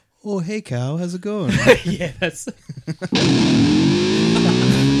Oh, hey, Cal, how's it going? Yeah, that's...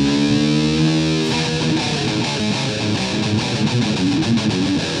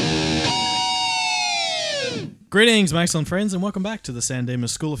 Greetings, my excellent friends, and welcome back to the San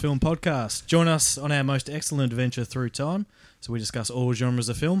Dimas School of Film podcast. Join us on our most excellent adventure through time, so we discuss all genres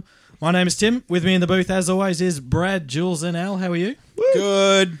of film. My name is Tim. With me in the booth, as always, is Brad, Jules, and Al. How are you?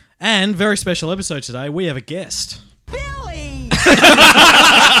 Good. And very special episode today. We have a guest. Billy!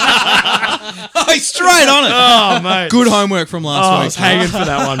 Oh, he's straight on it. Oh, mate. Good homework from I last was week. hanging for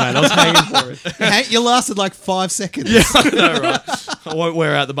that one, mate. I was hanging for it. Hey, you lasted like 5 seconds. Yeah, I know, right? I won't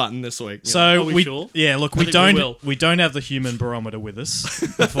wear out the button this week. So Are we sure? Yeah, look, I we think we will. don't have the human barometer with us,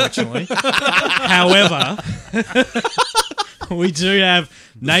 unfortunately. However, we do have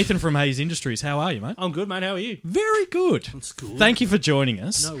Nathan from Hayes Industries. How are you, mate? I'm good, mate. How are you? Very good. That's good. Thank you for joining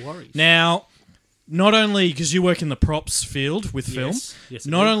us. No worries. Now, not only because you work in the props field with film, Yes, I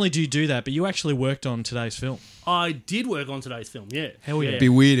not do. only do you do that, but you actually worked on today's film. I did work on today's film, yeah. Hell yeah. It'd be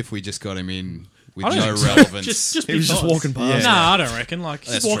weird if we just got him in with I don't no think so. relevance. Just He was just because. walking past. No, I don't reckon. Like,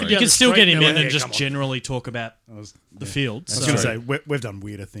 That's walking true. you down can the still street get him and in they're and like, just "Yeah, come on." generally talk about the field. I was going to say, we've done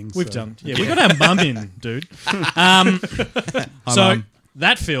weirder things. We've so- done. Yeah, we got our mum in, dude. So Mum.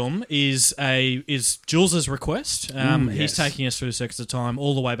 that film is Jules' request. He's taking us through Seconds of Time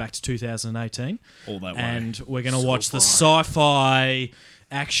all the way back to 2018. All that way. And we're going to watch the sci-fi,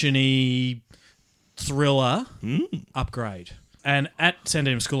 action-y thriller Upgrade. And at San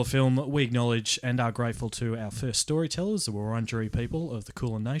Dimas School of Film, we acknowledge and are grateful to our first storytellers, the Wurundjeri people of the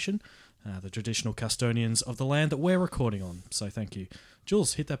Kulin Nation, the traditional custodians of the land that we're recording on. So thank you.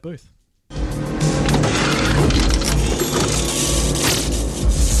 Jules, hit that booth.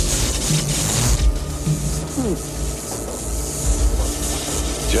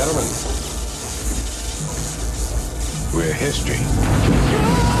 Gentlemen, we're history.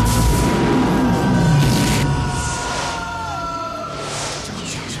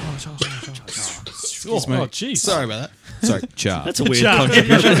 Excuse me. Oh, jeez. Sorry about that. Sorry, Char. That's a weird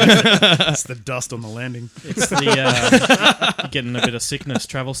contribution. It's the dust on the landing. It's the getting a bit of sickness,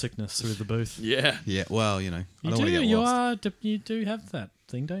 travel sickness through the booth. Yeah. Yeah, well, you know, I You don't do, want to get lost. you do have that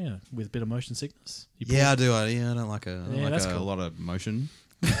thing, don't you? With a bit of motion sickness. You Yeah, I do. I don't like a, Yeah, that's a cool. lot of motion.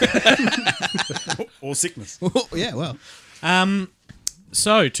 Or sickness. Yeah, well.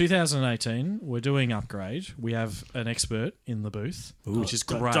 So 2018, we're doing Upgrade. We have an expert in the booth, which is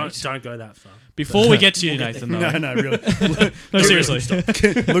great. Don't go that far. Before we get to you, Nathan, though. No, really. No, seriously.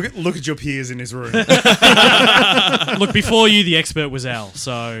 look at your peers in this room. Look, before you, the expert was Al.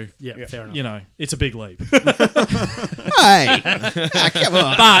 So, Yeah, fair enough. you know, it's a big leap. Hey! Come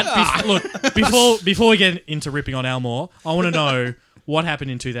on. But, look, before we get into ripping on Al more, I want to know what happened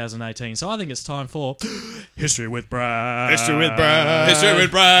in 2018. So I think it's time for History with Brad. History with Brad. History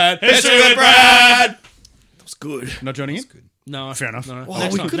with Brad. History with Brad. That's good. Not joining in? No. Fair enough. No. Oh,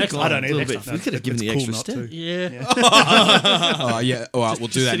 Next we time, could've next gone time. I don't need A next little time. bit. We could have given the It's extra cool not step. to. Yeah. Oh, yeah. All right, we'll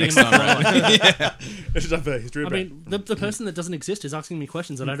do that sitting next in time. my Right? It's time for history I of Brad. mean, the person that doesn't exist is asking me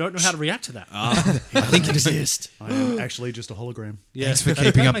questions, and I don't know how to react to that. I think it exists. I am actually just a hologram. Yeah. Thanks for That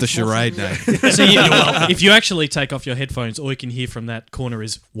keeping up the makes more charade, sense. Nate. So if you actually take off your headphones, all you can hear from that corner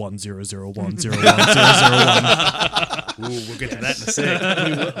is 10010101001. Ooh, we'll get to that in a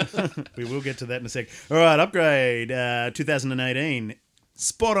sec. We will get to that in a sec. All right, Upgrade 2018.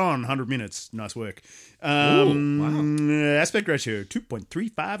 Spot on, 100 minutes. Nice work. Aspect ratio,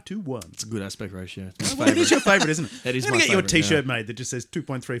 2.35 to 1. It's a good aspect ratio. Well, it is your favourite, isn't it? That is I'm my gonna get you a favourite, T-shirt made that just says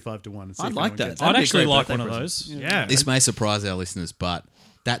 2.35 to 1. And see I'd if like anyone that. gets I'd That'd be a actually great like birthday one of present. those. Yeah. This may surprise our listeners, but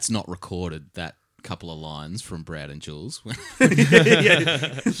that's not recorded, that couple of lines from Brad and Jules. Like,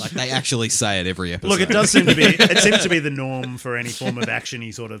 they actually say it every episode. Look, it does seem to be. It seems to be the norm for any form of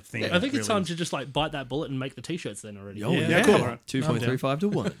actiony sort of thing. I think it's really. time to just like bite that bullet and make the T-shirts then already. Yeah. Yeah, cool. 2.35 to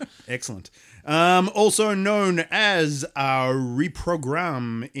 1. Excellent. Also known as our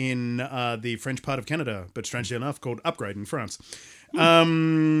reprogram in the French part of Canada, but strangely enough called Upgrade in France.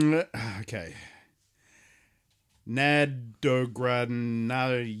 Okay.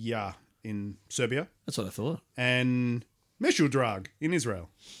 Nadogradnaya in Serbia That's what I thought. and Meshudrag in Israel.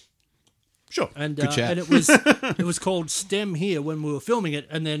 Sure. And Good chat. and it was called STEM here when we were filming it,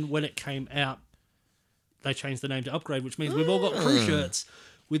 and then when it came out, they changed the name to Upgrade, which means we've all got crew shirts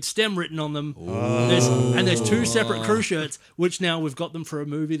with STEM written on them. There's 2 separate crew shirts, which now we've got them for a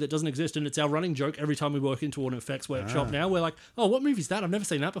movie that doesn't exist, and it's our running joke every time we work into an effects workshop. Now we're like, oh, what movie's that? I've never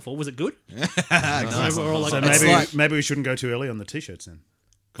seen that before. Was it good? So we're all like, So It's maybe like- maybe we shouldn't go too early on the T-shirts then.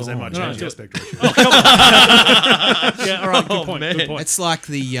 because they might change the aspect ratio. Yeah, all right, good point. man. Good point. It's like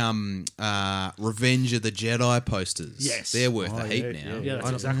the Revenge of the Jedi posters. Yes. They're worth a heap now. Yeah, that's I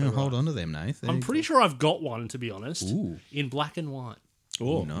don't- exactly right. Hold on to them, Nath. I'm pretty sure I've got one, to be honest, in black and white.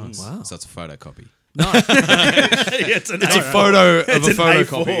 Oh, nice. Wow. So it's a photocopy. It's a photo of a an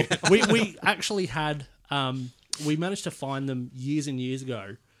photocopy. We actually had we managed to find them years and years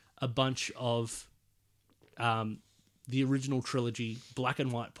ago, a bunch of the original trilogy black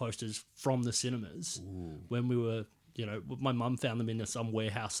and white posters from the cinemas when we were, my mum found them in some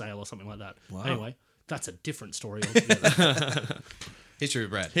warehouse sale or something like that. Anyway, that's a different story altogether. History of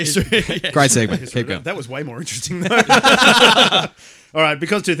Brad. Yeah. Great segment. Keep going. That was way more interesting, though. All right,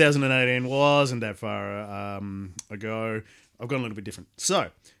 because 2018 wasn't that far ago, I've gone a little bit different. So,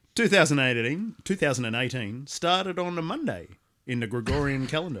 2018 started on a Monday in the Gregorian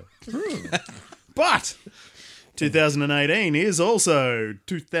calendar. But 2018 is also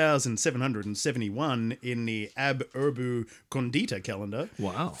 2771 in the Ab Urbu Condita calendar.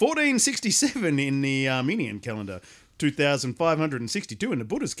 Wow. 1467 in the Armenian calendar. 2,562 in the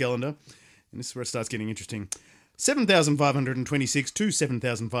Buddhist calendar. And this is where it starts getting interesting. 7,526 to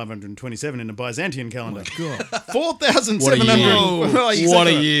 7,527 in the Byzantine calendar. Oh my God. 4,700. What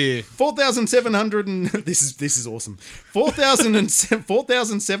a year. 4,700 and this is awesome.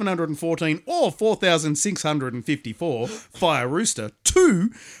 4,714 or 4,654 Fire Rooster to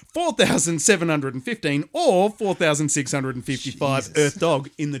 4,715 or 4,655 Earth Dog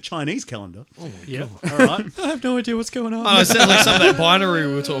in the Chinese calendar. Yeah, all right. I have no idea what's going on. Oh, it sounds like some of that binary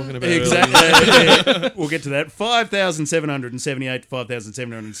we were talking about. Exactly. We'll get to that. 5,778 to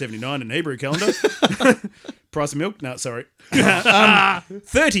 5,779 in the Hebrew calendar. Price of milk? No, sorry.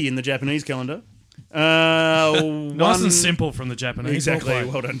 30 in the Japanese calendar. Nice and simple from the Japanese. Exactly.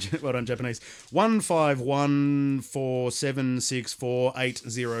 Well done, Japanese.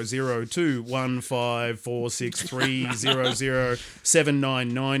 15147648002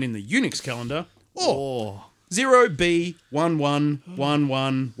 15463000799 in the Unix calendar, or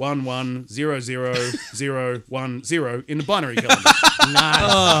 0B1111110010 in the binary calendar.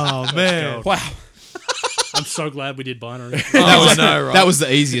 Oh, man. Wow. I'm so glad we did binary. That was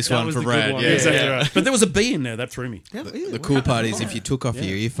the easiest one was for the good Brad. one. Yeah. Exactly right. But there was a B in there. That threw me. The cool part is if you took off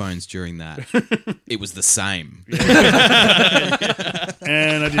your earphones during that, it was the same. And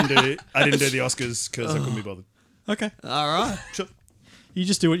I didn't do the Oscars because I couldn't be bothered. Okay. All right. Sure. You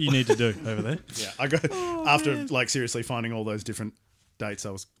just do what you need to do over there. Yeah, I go after seriously finding all those different dates. I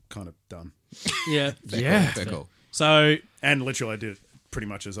was kind of done, Yeah. Fair call. So and literally I did it pretty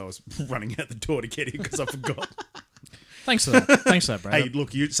much as I was running out the door to get here because I forgot. thanks for that. Thanks for that, Brad. Hey,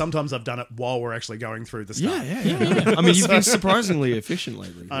 look, sometimes I've done it while we're actually going through the stuff. Yeah. I mean, you've been surprisingly efficient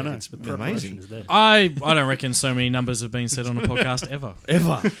lately. I know. It's been amazing. I don't reckon so many numbers have been said on a podcast ever.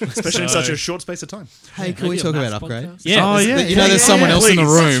 Especially in such a short space of time. Hey, can we talk about upgrade? Yeah. You know, there's someone else in the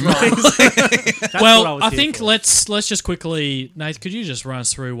room. Well, I think let's just quickly, Nate, could you just run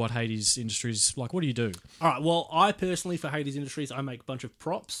us through what Hades Industries, like, what do you do? All right. Well, I personally, for Hades Industries, I make a bunch of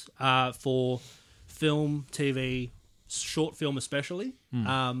props for film, TV, short film especially,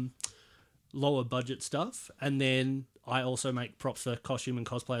 lower budget stuff. And then I also make props for costume and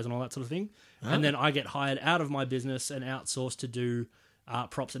cosplayers and all that sort of thing. And then I get hired out of my business and outsourced to do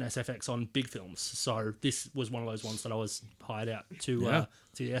props and SFX on big films. So this was one of those ones that I was hired out to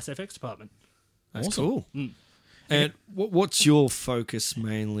the SFX department. That's cool. And what's your focus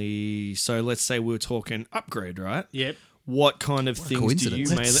mainly? So let's say we're talking upgrade, right? Yep. What kind of things do you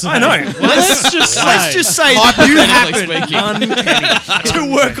coincidence. mainly... I know. Let's just say that you happen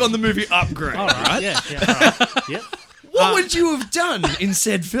to work on the movie Upgrade. All right. Yeah. All right. Yep. What would you have done in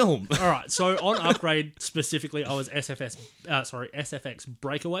said film? All right, so on Upgrade specifically, I was SFX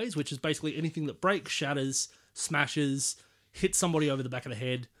breakaways, which is basically anything that breaks, shatters, smashes, hits somebody over the back of the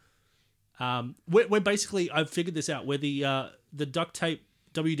head. We're basically, I've figured this out. We're the duct tape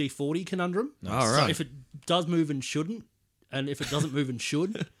WD-40 conundrum. All So right. if it does move and shouldn't, and if it doesn't move and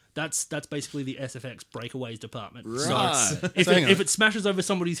should, that's basically the SFX breakaways department. Right. So if it smashes over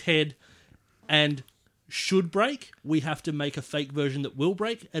somebody's head and should break, we have to make a fake version that will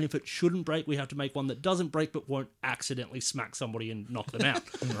break, and if it shouldn't break, we have to make one that doesn't break but won't accidentally smack somebody and knock them out.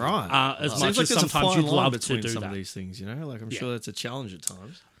 Right. As Seems much like as there's a sometimes fine you'd line love to between do some that. of these things, you know? Like, I'm sure that's a challenge at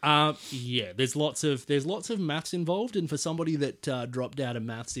times. Yeah, there's lots of maths involved, and for somebody that dropped out of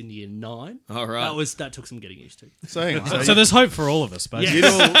maths in year 9, All right. that took some getting used to. So hang on. So there's hope for all of us, basically.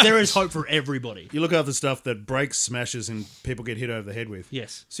 Yeah, there is hope for everybody. You look after stuff that breaks, smashes, and people get hit over the head with.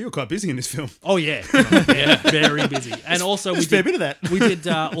 Yes. So you're quite busy in this film. Oh yeah, yeah, very busy. And also There's a fair bit of that. we did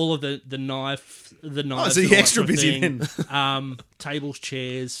all of the knife, Oh, so and you're all extra that sort of busy thing. then. Tables,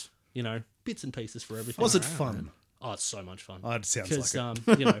 chairs, bits and pieces for everything. Was it fun? Oh, it's so much fun. Oh, it sounds Because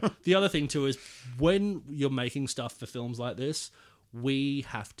like it. the other thing too is when you're making stuff for films like this, we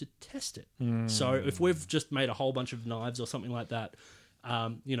have to test it. So if we've just made a whole bunch of knives or something like that,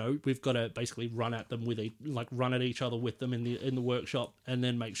 we've got to basically run at them run at each other with them in the workshop, and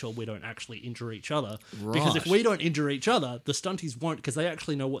then make sure we don't actually injure each other. Because if we don't injure each other, the stunties won't, because they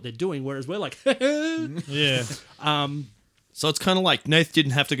actually know what they're doing. Whereas we're like, Yeah. So it's kind of like Nath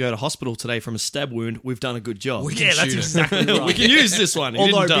didn't have to go to hospital today from a stab wound. We've done a good job. yeah, that's exactly right. We can use this one. He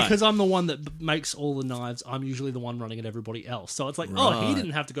Although, didn't die. because I'm the one that makes all the knives, I'm usually the one running at everybody else. So it's like, oh, he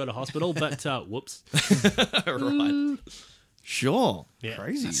didn't have to go to hospital, but whoops. Right. Sure. Yeah.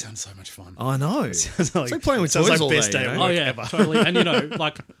 Crazy. That sounds so much fun. I know. It's like playing with sounds toys like all best day, day you of know? work Oh yeah, ever. totally. And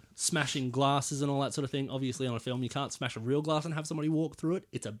like smashing glasses and all that sort of thing. Obviously, on a film, you can't smash a real glass and have somebody walk through it.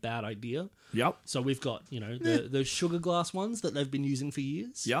 It's a bad idea. Yep. So we've got the sugar glass ones that they've been using for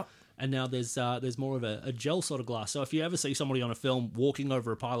years. Yep. And now there's more of a gel sort of glass. So if you ever see somebody on a film walking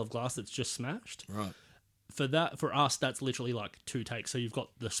over a pile of glass that's just smashed, Right. for us, that's literally like 2 takes. So you've got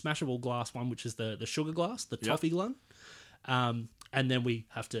the smashable glass one, which is the sugar glass, the toffee one, and then we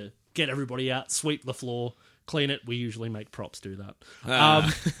have to get everybody out, sweep the floor, clean it. We usually make props do that.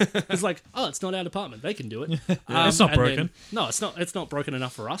 It's like, oh, it's not our department; they can do it. It's not and broken. then- no, it's not. It's not broken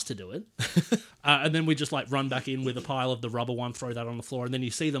enough for us to do it. And then we just like run back in with a pile of the rubber one, throw that on the floor, and then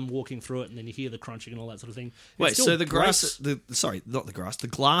you see them walking through it, and then you hear the crunching and all that sort of thing. It Wait, still so the breaks. grass, not the grass, the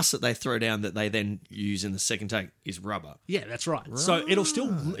glass that they throw down that they then use in the second take is rubber. Yeah, that's right. So it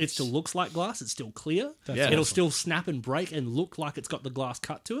still looks like glass. It's still clear. Yeah. It'll still snap and break and look like it's got the glass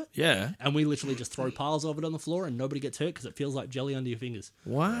cut to it. Yeah. And we literally just throw piles of it on the floor, and nobody gets hurt because it feels like jelly under your fingers.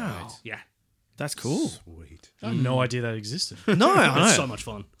 Wow. Yeah, That's cool. Sweet. I had no idea that existed. No, I know. it's so much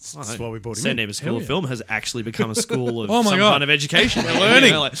fun. That's why we bought him San in. Diego School of Film has actually become a school of Oh my some God. kind of education. We're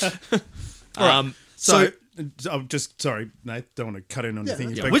learning. So, I'm just sorry, Nate. Don't want to cut in on your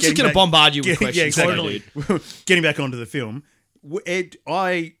thing. Yeah, but we're just getting going to back- bombard you with Yeah, questions. exactly. today, dude. Getting back onto the film,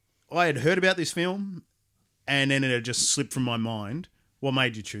 I had heard about this film, and then it had just slipped from my mind. What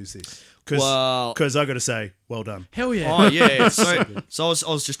made you choose this? Well- Because I got to say, well done. Hell yeah. Oh yeah. So I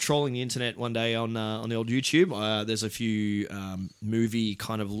was just trolling the internet one day on the old YouTube. There's a few movie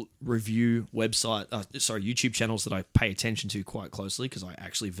kind of review YouTube channels that I pay attention to quite closely because I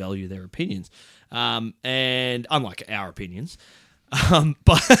actually value their opinions. And unlike our opinions.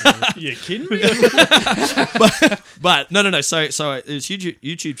 But You kidding me? but no. So there's a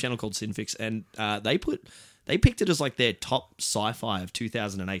YouTube channel called Cinefix, and they picked it as like their top sci-fi of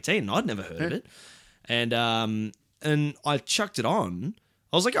 2018. And I'd never heard of it, and I chucked it on.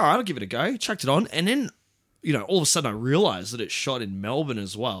 I was like, all right, I'll give it a go. Chucked it on, and then all of a sudden I realised that it's shot in Melbourne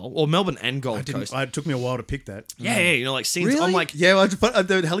as well, or Melbourne and Gold Coast. It took me a while to pick that. Yeah, like scenes. I'm like, Yeah, well, I just put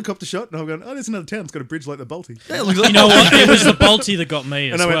the helicopter shot, and I'm going, oh, there's another town. It's got a bridge like the Balti. that looks like, You know what? It was the Balti that got me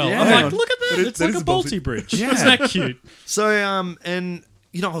as And I went, well. yeah, I'm hang like, on. look at that. That is- It's that like a is a Balti. Balti bridge. Yeah. Isn't that cute? So, and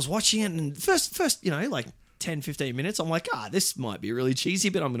I was watching it, and first, like 10, 15 minutes, I'm like, this might be really cheesy,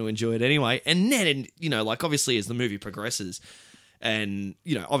 but I'm going to enjoy it anyway. And then, like obviously as the movie progresses, and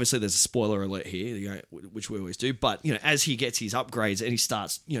obviously there's a spoiler alert here, which we always do. But as he gets his upgrades and he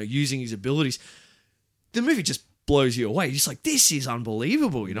starts, using his abilities, the movie just blows you away. You're just like, this is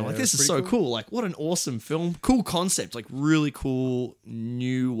unbelievable. Like this is so cool. Like what an awesome film, cool concept, like really cool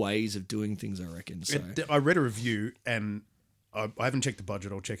new ways of doing things. I reckon. So I read a review, and I haven't checked the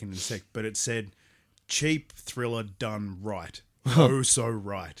budget. I'll check in a sec, but it said cheap thriller done right. Oh, so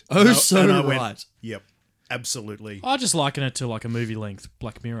right. Oh, And I- so and I went, right. Yep, absolutely. I just liken it to like a movie length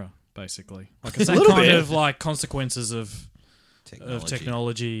Black Mirror, basically. Like it's that little kind bit. of like consequences of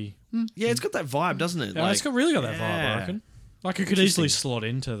technology. yeah, it's got that vibe, doesn't it? Yeah, it's got really got that vibe, Yeah. I reckon. Like it could easily slot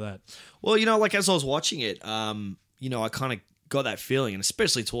into that. Well, like as I was watching it, I kind of got that feeling, and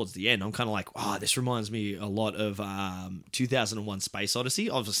especially towards the end, I'm kind of like, this reminds me a lot of 2001 Space Odyssey.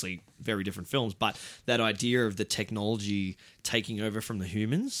 Obviously, very different films, but that idea of the technology taking over from the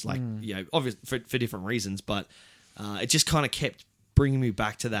humans, like, obviously for different reasons, but it just kind of kept bringing me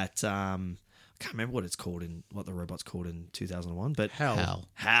back to that. I can't remember what the robot's called in 2001, but Hal.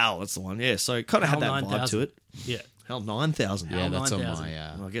 Hal, that's the one. Yeah, so it kind of had HAL that vibe 9000. to it. Yeah. Hal 9000. Yeah, that's on 9000.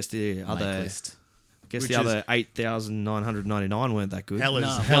 my Well, I guess the other list. Guess Which the is- other 8,999 weren't that good. Hell is No,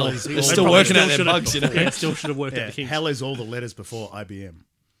 hell well, is they all still probably working out their should've- bugs, you know? Yeah, still should have worked yeah, at the Kings. hell is all the letters before IBM.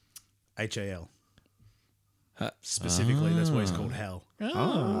 HAL. Specifically, that's why it's called hell.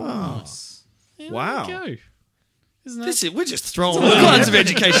 Wow. Go. Isn't that We're just throwing all kinds of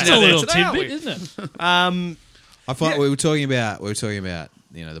education a out there little today, aren't tidbit, we? isn't it? I find we were talking about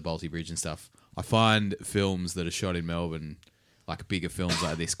the Balti Bridge and stuff. I find films that are shot in Melbourne, like bigger films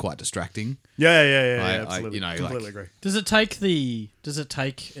like this, quite distracting. Yeah, I- absolutely. you know, Completely like- agree. Does it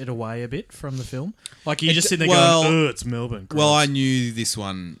take it away a bit from the film? Like you just sit there well- going, "Oh, it's Melbourne." Well, I gross." knew this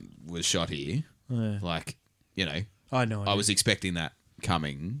one was shot here. Yeah. Like, you know, I know. I was expecting that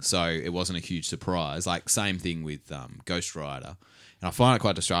coming, so it wasn't a huge surprise. Like, same thing with Ghost Rider. And I find it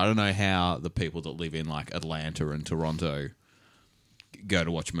quite distracting. I don't know how the people that live in, like, Atlanta and Toronto go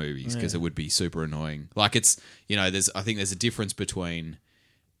to watch movies, because it would be super annoying. Like, it's, you know, I think there's a difference between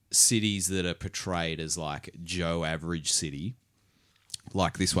cities that are portrayed as, like, Joe Average city,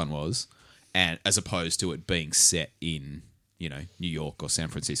 like this one was, and as opposed to it being set in, you know, New York or San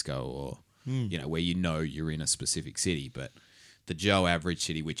Francisco or, you know, where you know you're in a specific city. But the Joe Average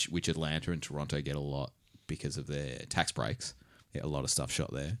city, which Atlanta and Toronto get a lot because of their tax breaks, a lot of stuff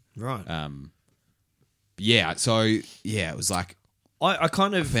shot there. Right. Yeah, so, yeah, it was like, I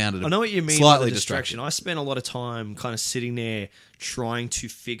kind of found it I know what you mean by slightly the distraction. distracting. I spent a lot of time kind of sitting there trying to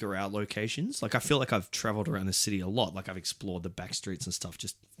figure out locations. Like I feel like I've traveled around the city a lot. Like I've explored the back streets and stuff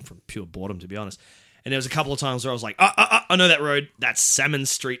just from pure boredom, to be honest. And there was a couple of times where I was like, I know that road. That's Salmon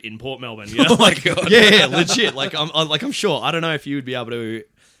Street in Port Melbourne. You know? Oh my God. Yeah, legit. Like I'm sure. I don't know if you would be able to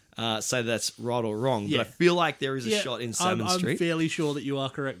say that's right or wrong, Yeah. but I feel like there is a shot in Salmon I'm Street. fairly sure that you are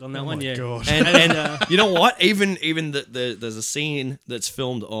correct on that one. Yeah. God. And you know what? Even there's a scene that's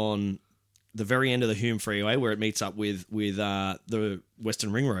filmed on the very end of the Hume Freeway where it meets up with the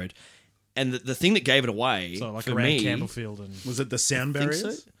Western Ring Road, and the thing that gave it away So like for around me. Campbellfield and Was it the sound Think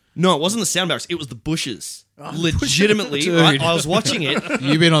barriers? so? No, it wasn't the sound barriers. It was the bushes. Legitimately, right? I was watching it.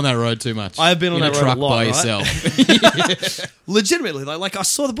 you've been on that road too much. I've been on in that a road a truck lot, by right? yourself. Legitimately, like I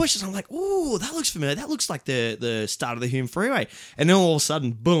saw the bushes, and I'm like, "Ooh, that looks familiar. That looks like the start of the Hume Freeway." And then all of a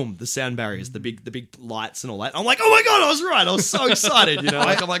sudden, boom, the sound barriers, the big lights and all that. I'm like, "Oh my god, I was right! I was so excited!" You know,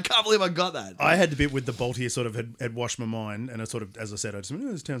 like I'm like, "Can't believe I got that." I had the bit with the Balti sort of had washed my mind, and I sort of, as I said, I just went,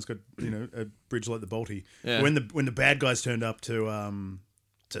 this town's got, you know, a bridge like the Balti. Yeah. When the bad guys turned up to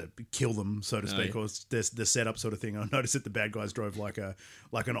kill them, so to speak, yeah. or the setup sort of thing, I noticed that the bad guys drove like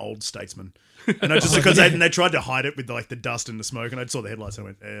an old statesman, and I just because they tried to hide it with like the dust and the smoke, and I saw the headlights and I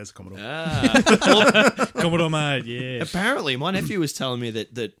went, "There's a Commodore." Commodore mate, yeah. Apparently, my nephew was telling me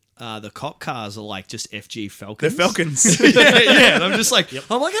that the cop cars are like just FG Falcons. They're Falcons. yeah. And I'm just like,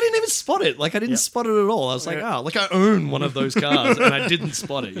 I'm like, I didn't even spot it. Like, I didn't spot it at all. I was like, like I own one of those cars, and I didn't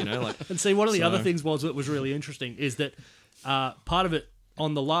spot it. You know, like. And see, one of the other things that was really interesting is that part of it,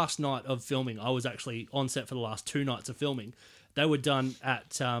 on the last night of filming, I was actually on set for the last 2 nights of filming. They were done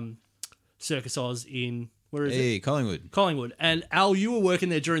at Circus Oz in, where is it? Hey, Collingwood. And Al, you were working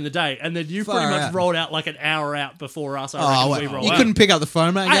there during the day, and then you Far pretty much out. rolled out like an hour out before us. I Oh, reckon we wait, rolled you out. couldn't pick up the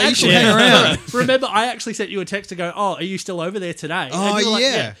phone, mate. I Yeah, you should actually- hang around. Remember, I actually sent you a text to go, "Oh, are you still over there today?" Oh, and you were like,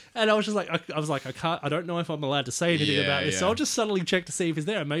 yeah. And I was just like, I don't know if I'm allowed to say anything Yeah, about this, so yeah. I'll just subtly check to see if he's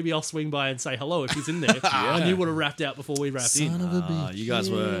there, and maybe I'll swing by and say hello if he's in there. And you would have wrapped out before we wrapped in. You guys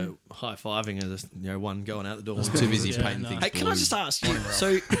were high fiving as one going out the door. Too busy Yeah, painting no. things Hey, can I blue. just ask you?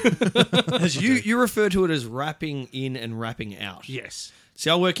 So, you refer to it as wrapping in and wrapping out. Yes. See,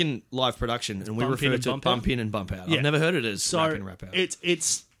 I work in live production, and we Bump in refer and to bump bump out? in and bump out. Yeah. I've never heard it as So wrap in, wrap out.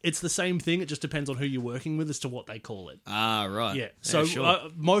 it's the same thing. It just depends on who you're working with as to what they call it. Right. Yeah. So sure.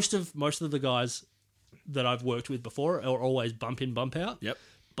 most of the guys that I've worked with before are always bump in, bump out. Yep.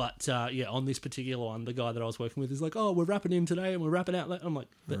 But on this particular one, the guy that I was working with is like, "Oh, we're wrapping in today and we're wrapping out." I'm like,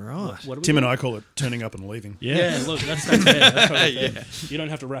 Right. What are we Tim doing?" and I call it turning up and leaving. Yeah, look, that's fair. That's totally fair. You don't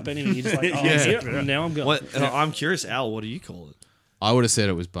have to wrap anything. You're just like, I'm here, and now I'm going. What? I'm curious, Al. What do you call it? I would have said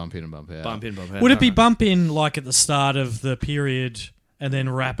it was bump in and bump out. Bump in, bump out. Would it be bump in like at the start of the period and then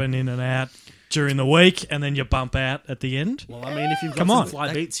wrapping in and out during the week and then you bump out at the end? Well, I mean, if you've got Come some on.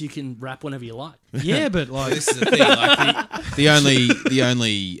 fly beats, you can wrap whenever you like. Yeah, but like This is the thing. Like the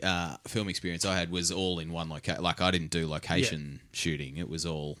only film experience I had was all in one location. Like I didn't do location shooting. It was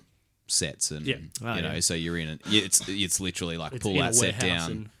all sets and Yeah. you know. So you're in it. It's literally like It's pull in a that set warehouse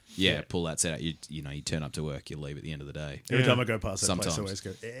down. and- Yeah, pull that set out. You know, you turn up to work. You leave at the end of the day. Every time I go past that Sometimes. place, I always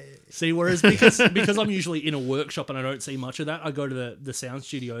go, See, whereas because I'm usually in a workshop and I don't see much of that, I go to the sound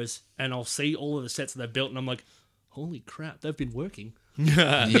studios and I'll see all of the sets that they've built, and I'm like, holy crap, they've been working.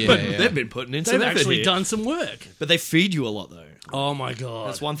 They've been putting in some They've effort actually here. done some work. But they feed you a lot though. Oh my god,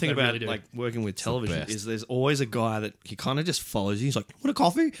 That's one thing They about really do. like working with television best. is there's always a guy that he kind of just follows you. He's like, "Want a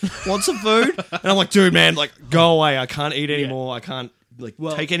coffee? Want some food?" And I'm like, "Dude, man, like go away. I can't eat anymore. I can't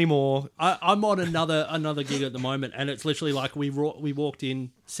take any more." I'm on another gig at the moment, and it's literally like we walked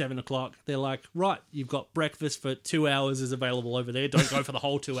in 7 o'clock. They're like, right, you've got breakfast for 2 hours is available over there. Don't go for the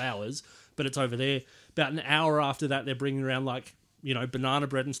whole 2 hours, but it's over there. About an hour after that, they're bringing around like banana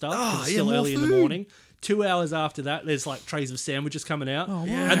bread and stuff. 'cause it's still more early in the food. morning. 2 hours after that, there's like trays of sandwiches coming out,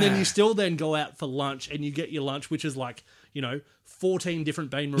 and then you still then go out for lunch, and you get your lunch, which is like 14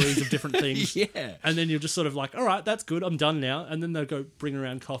 different Bain Marie's of different things. Yeah. And then you're just sort of like, all right, that's good. I'm done now. And then they'll go bring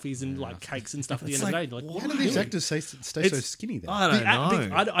around coffees and like cakes and stuff at the end of the day. You're like, How do these actors stay so It's- skinny then? I don't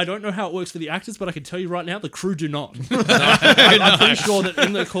know. I don't know how it works for the actors, but I can tell you right now, the crew do not. I'm pretty sure that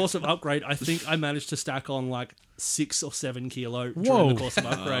in the course of Upgrade, I think I managed to stack on like 6 or 7 kilo during Whoa. the course of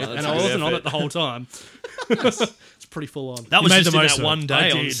Upgrade, and that's I a good wasn't on effort. it the whole time. It's pretty full on. That was made just the in most that of it. one I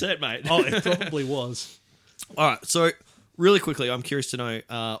day on did. set, mate. Oh, it probably was. All right, so really quickly, I'm curious to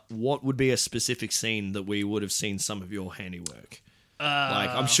know what would be a specific scene that we would have seen some of your handiwork. Like,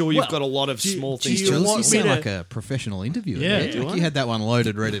 I'm sure you've well, got a lot of small do things you to Jules, want you me sound to- like a professional interviewer. Yeah. there. Do Like you had that one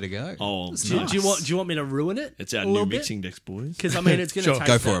loaded, ready to go. Oh, Do you want me to ruin it? it's our a new little bit? mixing decks, boys. Because I mean, it's going to Sure. take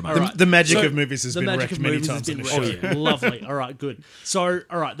Go for it, mate. all right. The magic of movies has the been magic wrecked of many movies has times on been the wrecked. show. Yeah, lovely. All right, good. So,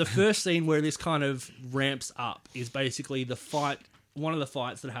 all right, the first scene where this kind of ramps up is basically the fight. One of the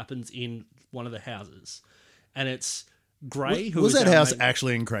fights that happens in one of the houses, and it's Gray. Who Was is that our house main-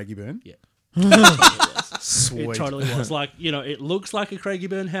 actually in Craigieburn? Yeah. Sweet. It totally was. Like, it looks like a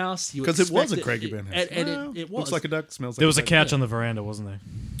Craigieburn house. You 'Cause it was a expect Craigieburn house. And it was. Looks like a duck, smells like There was a duck. couch on the veranda, wasn't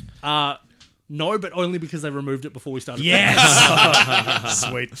there? No, but only because they removed it before we started. Yes.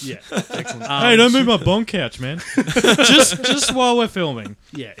 Sweet. Yeah. Excellent. Hey, don't move my bong couch, man. just while we're filming.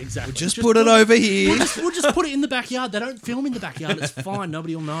 Yeah, exactly. Just put it over here. We'll just put it in the backyard. They don't film in the backyard. It's fine.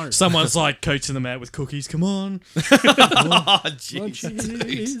 Nobody will know. Someone's like coating them out with cookies. Come on. Oh,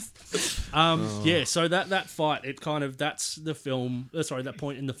 jeez. Yeah, so that fight, it kind of, that's the film, that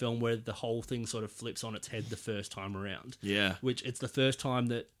point in the film where the whole thing sort of flips on its head the first time around. Yeah. Which it's the first time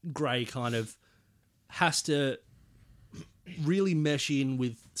that Gray kind of has to really mesh in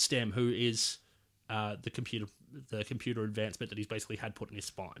with STEM, who is the computer advancement that he's basically had put in his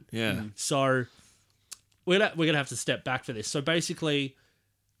spine. Yeah. So we're gonna have to step back for this. So basically,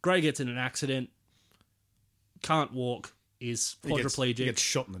 Gray gets in an accident, can't walk, is quadriplegic. He gets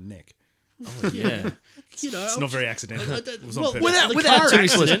shot in the neck. Yeah. It's not very accidental. It was on well, purpose. without- Without car too much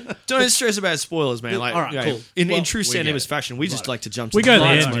accident. spoilers. Don't stress about spoilers, man. Like, all right, cool. in Well, true Sandimas fashion, we just like to jump to We the go to the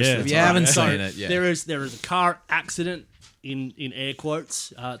climax end, most yeah. of the If you time. haven't So seen it, yeah. there is a car accident in air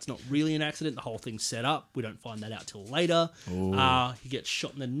quotes. It's not really an accident. The whole thing's set up. We don't find that out till later. He gets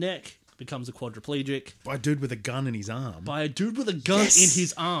shot in the neck, becomes a quadriplegic By a dude with a gun in his arm. by a dude with a gun in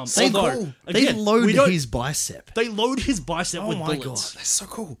his arm. They, Although, they again, load we don't- his bicep. They load his bicep with my bullets. That's so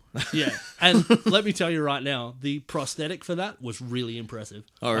cool. Yeah, and let me tell you right now, the prosthetic for that was really impressive.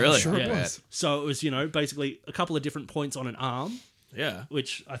 Oh, really? Sure Yeah. it was. So it was, basically a couple of different points on an arm, Yeah.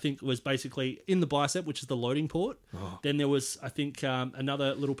 which I think was basically in the bicep, which is the loading port. Then there was, I think,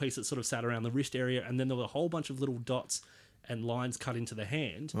 another little piece that sort of sat around the wrist area, and then there were a whole bunch of little dots and lines cut into the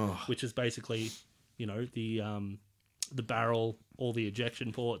hand, which is basically, the barrel, all the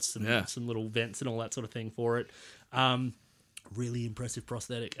ejection ports, some little vents and all that sort of thing for it. Really impressive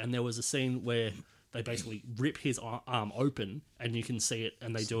prosthetic. And there was a scene where they basically rip his arm open, and you can see it,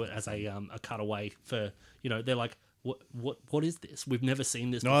 and they do it as a cutaway for, they're like, what is this? We've never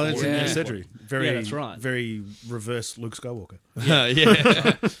seen this No, before. that's in in any Cedric. point. Very, Yeah, that's right. very reverse Luke Skywalker. Yeah.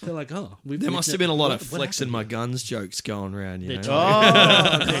 They're like, oh, There must have been a lot of flexing my guns jokes going around, you know.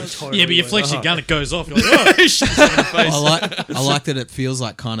 Yeah, but you flex your gun, it goes off. You're like, oh. I like that it feels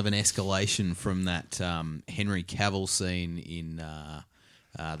like kind of an escalation from that Henry Cavill scene in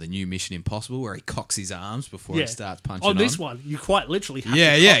the new Mission Impossible where he cocks his arms before he starts punching on this on. one, you quite literally have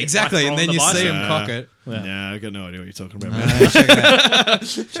Yeah, to yeah, cock it by exactly. And throwing then the you see bicep. him cock it. Yeah, I got no idea what you're talking about, man. Check it out.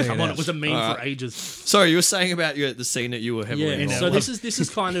 Check Come it on, out. it was a meme for ages. Sorry, you were saying about the scene that you were heavily Yeah, involved so in. this is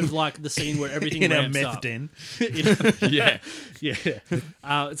kind of like the scene where everything In our ramps meth up. den. Yeah. Yeah.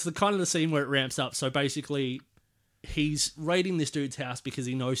 It's the kind of the scene where it ramps up. So basically, he's raiding this dude's house because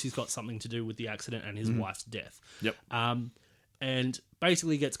he knows he's got something to do with the accident and his wife's death. Yep. And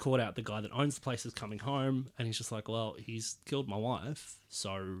basically gets caught out. The guy that owns the place is coming home, and he's just like, well, he's killed my wife,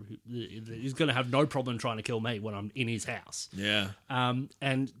 so he's going to have no problem trying to kill me when I'm in his house. Yeah.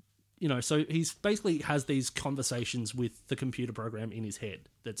 And so he's basically has these conversations with the computer program in his head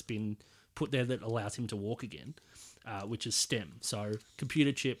that's been put there that allows him to walk again. which is STEM, so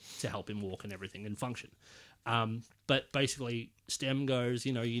computer chip to help him walk and everything and function. But basically, STEM goes,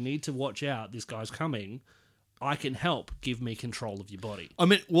 you need to watch out. This guy's coming. I can help. Give me control of your body. I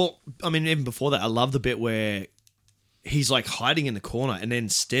mean, even before that, I love the bit where he's like hiding in the corner, and then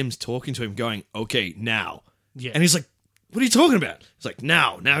Stem's talking to him, going, "Okay, now." Yeah. And he's like, "What are you talking about?" He's like,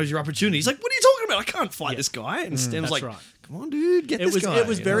 "Now is your opportunity." He's like, "What are you talking about? I can't fight this guy." And Stem's That's like, right. "Come on, dude, get this guy."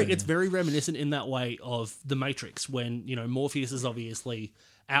 It's very reminiscent in that way of The Matrix, when Morpheus is obviously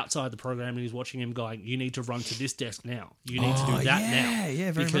outside the program and he's watching him going, you need to run to this desk now. You need to do that now.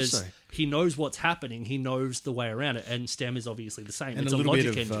 Yeah, very because much so. he knows what's happening. He knows the way around it. And STEM is obviously the same. And it's a little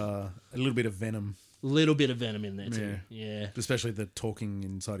logic bit of engine. a little bit of venom, Little bit of venom in there too. Yeah. especially the talking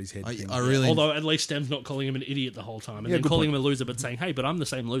inside his head. thing. I really Although at least STEM's not calling him an idiot the whole time and then good calling point. him a loser, but saying, hey, but I'm the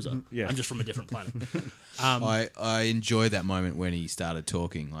same loser. Yeah. I'm just from a different planet. I enjoyed that moment when he started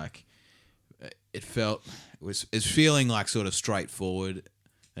talking. Like it was feeling like sort of straightforward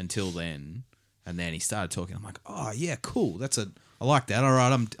until then, and then he started talking. I'm like, oh yeah, cool. I like that. All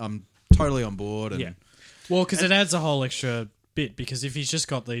right, I'm totally on board. And Yeah. Well, because it adds a whole extra bit. Because if he's just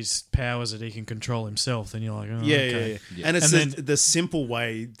got these powers that he can control himself, then you're like, oh, okay. Yeah. And it's And the simple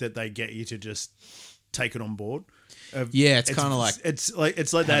way that they get you to just take it on board. Yeah, it's kinda like it's like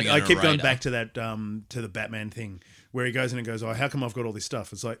that. having it I on a keep going radar. back to that to the Batman thing where he goes in and goes, "Oh, how come I've got all this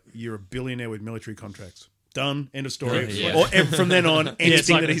stuff?" It's like, you're a billionaire with military contracts. Done. End of story. Yeah. Or from then on,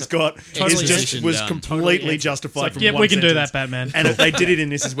 anything like that he's got totally was done. completely Totally justified. Like, from yeah, one we can do sentence. that, Batman. And they did it in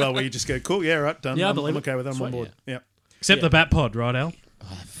this as well, where you just go, "Cool, yeah, right, done. Yeah, I I'm believe it. okay with that. I'm on Sweet. board." Yeah. Except the Batpod, right, Al?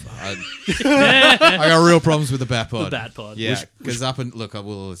 I got real problems with the Batpod. The Batpod. Yeah,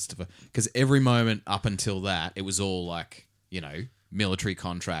 because every moment up until that, it was all like, military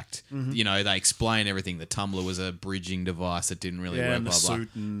contract. Mm-hmm. They explain everything. The tumbler was a bridging device that didn't really Yeah, work, and the blah, blah. suit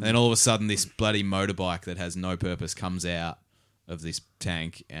and- Then all of a sudden, this bloody motorbike that has no purpose comes out of this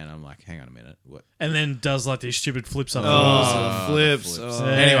tank, and I'm like, hang on a minute. What? And then does like these stupid flips up. Flips. Yeah.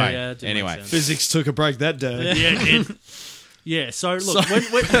 Anyway, yeah, it did make anyway. sense. Physics took a break that day. Yeah, it did. Yeah, so look, when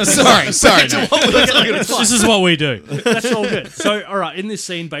sorry, no. This is what we do. that's all good. So, all right, in this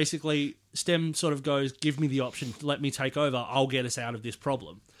scene, basically, STEM sort of goes, give me the option, let me take over, I'll get us out of this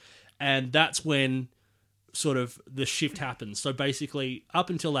problem. And that's when sort of the shift happens. So basically, up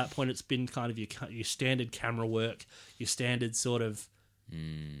until that point, it's been kind of your standard camera work, your standard sort of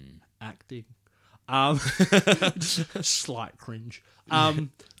acting. Slight cringe.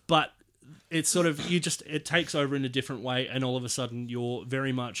 But it's sort of, it takes over in a different way, and all of a sudden you're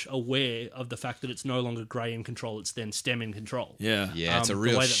very much aware of the fact that it's no longer Grey in control, it's then STEM in control. Yeah. Yeah, it's a the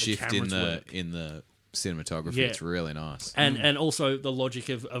real way that the shift in cameras work. the cinematography. Yeah. It's really nice. And also the logic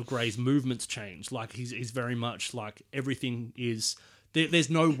of Grey's movements change. Like he's very much like everything is there's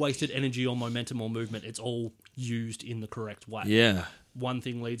no wasted energy or momentum or movement. It's all used in the correct way. Yeah. One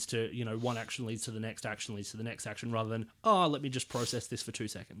thing leads to, one action leads to the next action leads to the next action, rather than, oh, let me just process this for 2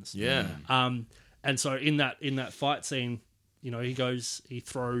 seconds. Yeah. And so in that fight scene, he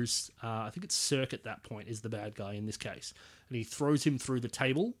throws, I think it's Cirque at that point is the bad guy in this case, and he throws him through the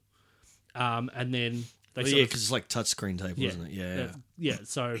table, and then they sort of, because it's like touchscreen table, isn't it? Yeah. yeah.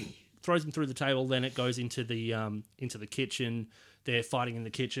 So throws him through the table. Then it goes into the kitchen. They're fighting in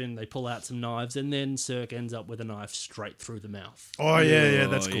the kitchen. They pull out some knives, and then Cirque ends up with a knife straight through the mouth. Oh yeah,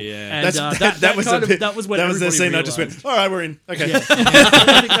 that's cool. yeah. And that was when that was the everybody scene. I just realised- went, all right, we're in. Okay. Yeah.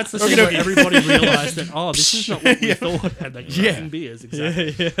 I think that's the scene where everybody realised that, oh, this is not what we thought. And they cracking beers,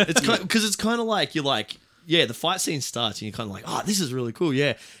 exactly. It's because it's kind of like you're like, yeah, the fight scene starts and you're kind of like, oh, this is really cool,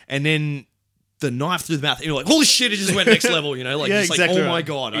 yeah, and then the knife through the mouth, and you're like, holy shit, it just went next level, like, Yeah, it's exactly like, oh my right.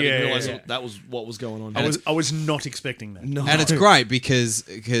 god, I Yeah, didn't realize yeah. that was what was going on. I was not expecting that. no, And it's great because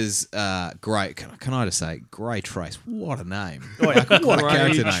Grey, can I just say, Grey Trace, what a name. Like, what a Grey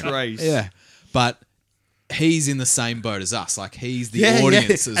character name. Trace. Yeah. But he's in the same boat as us. Like, he's the Yeah, audience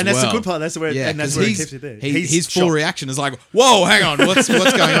yeah. as And that's well. the good part. That's where, and that's 'cause where it he's- tips it there. his full shocked. reaction is like, whoa, hang on, what's going on?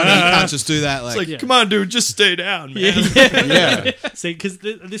 You can't just do that. Like, It's like, come on, dude, just stay down, man. yeah. See, because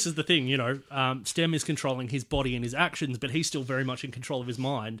this is the thing, STEM is controlling his body and his actions, but he's still very much in control of his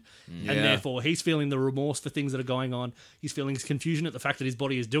mind, and therefore he's feeling the remorse for things that are going on. He's feeling his confusion at the fact that his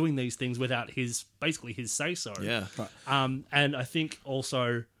body is doing these things without his say so. Yeah. And I think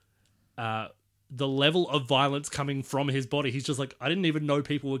also the level of violence coming from his body, he's just like, I didn't even know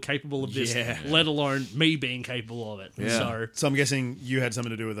people were capable of this, let alone me being capable of it. Yeah. So So I'm guessing you had something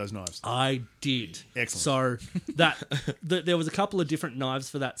to do with those knives. I did. Excellent. So there was a couple of different knives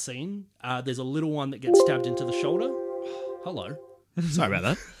for that scene. There's a little one that gets stabbed into the shoulder. Hello. Sorry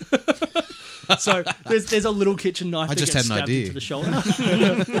about that. So there's a little kitchen knife I that just gets had an stabbed idea. into the shoulder.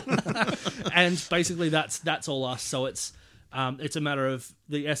 And basically that's all us. So it's a matter of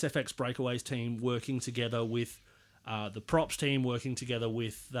the SFX Breakaways team working together with the props team, working together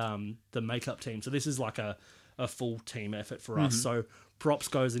with the makeup team. So this is like a full team effort for us. So props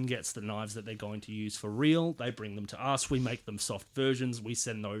goes and gets the knives that they're going to use for real. They bring them to us. We make them soft versions. We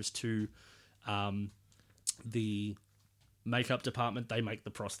send those to the makeup department. They make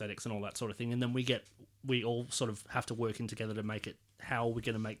the prosthetics and all that sort of thing. And then we all sort of have to work in together to make it, how are we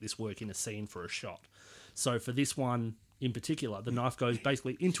going to make this work in a scene for a shot? So for this one in particular, the knife goes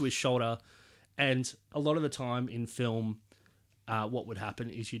basically into his shoulder. And a lot of the time in film, what would happen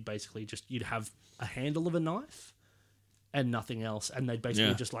is you'd have a handle of a knife and nothing else. And they'd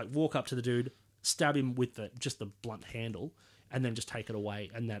basically just like walk up to the dude, stab him with just the blunt handle, and then just take it away.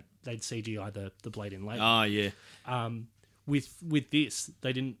 And that they'd CGI the blade in later. Oh, yeah. With this,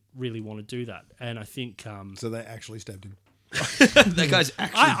 they didn't really want to do that. And I think... So they actually stabbed him. That guy's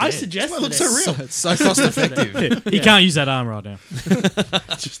actually I dead. suggested It looks so real. It's so cost effective. He can't use that arm right now.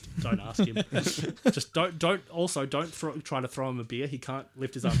 Just don't ask him. Just don't try to throw him a beer. He can't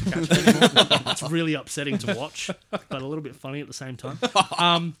lift his arm to catch it anymore. It's really upsetting to watch, but a little bit funny at the same time.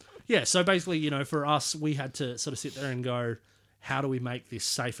 So basically, for us, we had to sort of sit there and go, how do we make this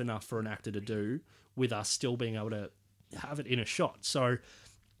safe enough for an actor to do with us still being able to have it in a shot? So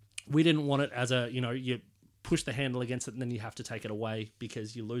we didn't want it as you push the handle against it and then you have to take it away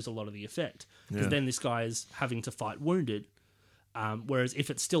because you lose a lot of the effect. Because then this guy is having to fight wounded. Whereas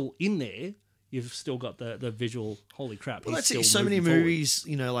if it's still in there, you've still got the visual, holy crap. Well, he's that's it. still So many moving forward. movies,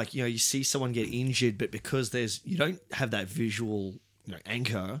 you see someone get injured, but because you don't have that visual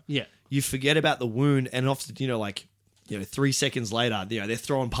anchor, Yeah. you forget about the wound, and often, 3 seconds later, they're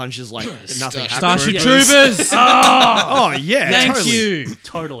throwing punches like nothing happened. Starship Troopers. Oh, yeah. Thank totally. you.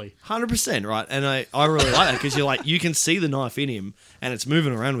 Totally. 100%, right? And I really like that because you can see the knife in him and it's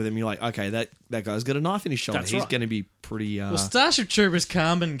moving around with him. You're like, okay, that guy's got a knife in his shoulder. That's He's right. going to be pretty... Well, Starship Troopers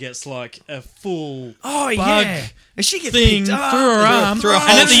Carmen gets like a full oh, bug yeah. And she gets thing picked through up. her arm. Through her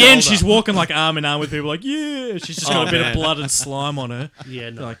And at the whole end, shoulder. she's walking like arm in arm with people like, yeah. She's just got a bit man. of blood and slime on her.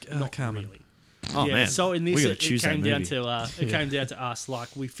 Yeah, no, Like, not Carmen. really. Oh, Yeah, man. so in We this, gotta it choose came that down movie. to came down to us. Like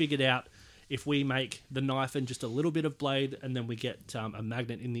we figured out if we make the knife and just a little bit of blade, and then we get a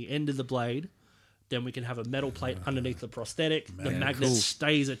magnet in the end of the blade, then we can have a metal plate underneath the prosthetic. The magnet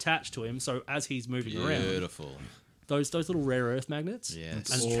stays attached to him, so as he's moving around, Beautiful. those little rare earth magnets, Yes.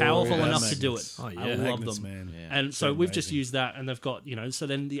 and powerful yeah, enough to do it. magnets. Oh, yeah. I love Magnets, them. man. Yeah. And so They're we've just amazing. used that, and they've got so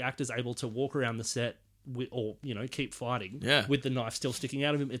then the actor's able to walk around the set or keep fighting Yeah. with the knife still sticking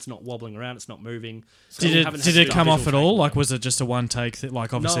out of him. It's not wobbling around. It's not moving. So Did we it haven't did had it to come do off at visual all? take. Like, was it just a one take?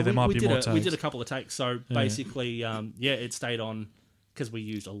 Like, obviously there might be more takes. We did a couple of takes. So basically, it stayed on because we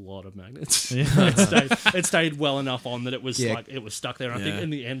used a lot of magnets. it stayed well enough on that it was Yeah. like it was stuck there. And I think in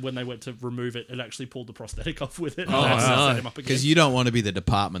the end, when they went to remove it, it actually pulled the prosthetic off with it. Oh, and no. set him up again. Because you don't want to be the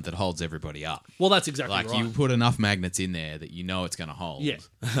department that holds everybody up. Well, that's exactly Like, right. you put enough magnets in there that you know it's going to hold. Yeah.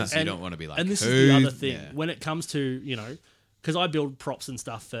 'Cause you don't want to be like, and this who? is the other thing. Yeah. When it comes to, because I build props and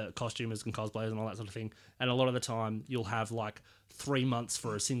stuff for costumers and cosplayers and all that sort of thing. And a lot of the time, you'll have like 3 months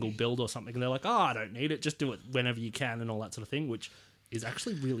for a single build or something. And they're like, I don't need it. Just do it whenever you can and all that sort of thing, which is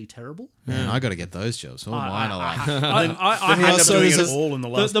actually really terrible. Man, I got to get those jobs. All mine are like, I Then hate you end up doing it. it all in the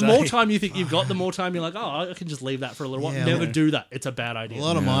last The day. more time you think you've got, the more time you're like, I can just leave that for a little while. Yeah, Never yeah. do that. It's a bad idea. a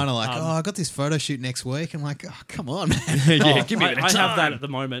lot of mine are like, I got this photo shoot next week. I'm like, oh, come on, man. yeah, give me a bit of I time. have that at the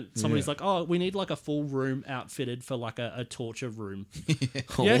moment. Somebody's like, we need like a full room outfitted for like a torture room. Yeah,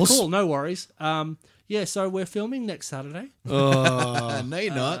 Awesome. cool. No worries. So we're filming next Saturday. no,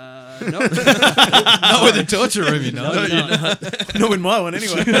 you're not. No, Not with the torture room, you know. Not in my one,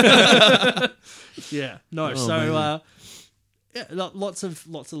 anyway. yeah, no. Lots of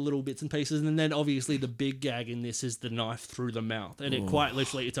little bits and pieces, and then obviously the big gag in this is the knife through the mouth, and it quite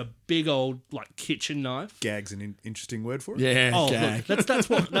literally, it's a big old like kitchen knife. Gag's an interesting word for it. Yeah, Oh, gag. look, that's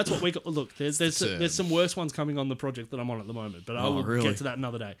what we got. Look, there's some worse ones coming on the project that I'm on at the moment, but I will really? get to that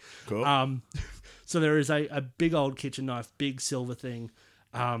another day. Cool. So there is a big old kitchen knife, big silver thing,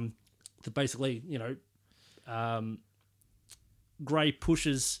 that basically, Gray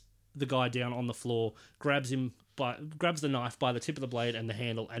pushes the guy down on the floor, grabs the knife by the tip of the blade and the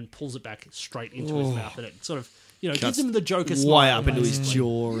handle, and pulls it back straight into his mouth, and it sort of, gives him the Joker smile. way up into his basically.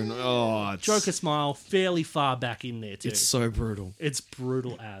 jaw, and it's, Joker smile, fairly far back in there too. it's so brutal. It's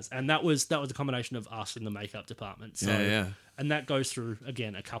brutal as, and that was a combination of us in the makeup department. So, Yeah. and that goes through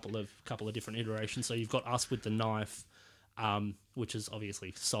again a couple of different iterations. So you've got us with the knife, which is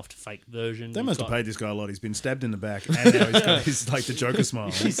obviously soft fake version. They must have paid this guy a lot. He's been stabbed in the back, and now he's got his like the Joker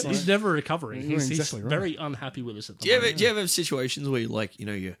smile. He's never recovering. You're He's exactly right. very unhappy with us at the Do you moment. ever have situations where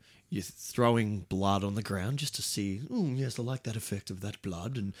you're throwing blood on the ground just to see? Oh, yes, I like that effect of that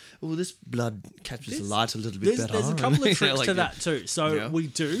blood, and this blood catches the light a little bit better. There's a couple of tricks Like to that too. So Yeah.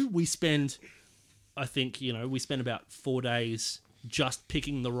 we spend, I think we spend about 4 days just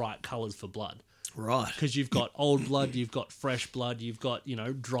picking the right colours for blood. Right. Because you've got old blood, you've got fresh blood, you've got,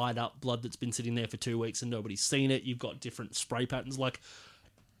 dried up blood that's been sitting there for 2 weeks and nobody's seen it. You've got different spray patterns. Like,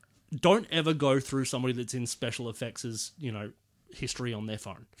 don't ever go through somebody that's in special effects' history on their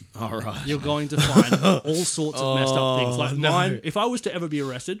phone. All right. You're going to find all sorts of messed up things. Like mine, if I was to ever be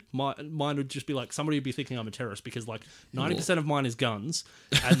arrested, mine would just be like, somebody would be thinking I'm a terrorist because like 90% of mine is guns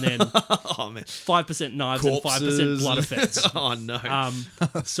and then Oh, man. 5% knives Corpses. and 5% blood effects. Oh,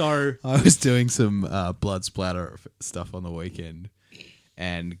 no. So I was doing some blood splatter stuff on the weekend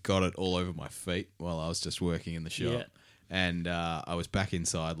and got it all over my feet while I was just working in the shop. Yeah. And I was back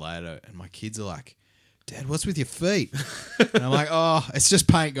inside later, and my kids are like, Dad, what's with your feet? And I'm like, oh, it's just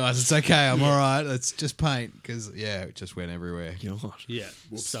paint, guys. It's okay. I'm all right. It's just paint because, it just went everywhere. Gosh. yeah,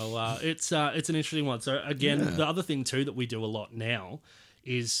 so it's an interesting one. So again, the other thing too that we do a lot now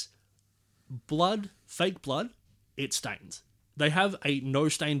is blood, fake blood, it stains. They have a no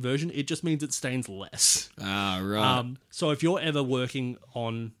stain version. It just means it stains less. Ah, right. So if you're ever working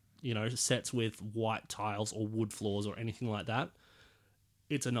on sets with white tiles or wood floors or anything like that,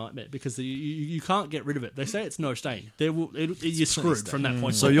 it's a nightmare because you can't get rid of it. They say it's no stain. You're screwed from that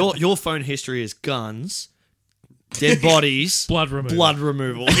point. So your phone history is guns, dead bodies, Blood removal. blood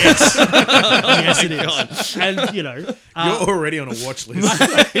removal. yes, it is. And You're already on a watch list.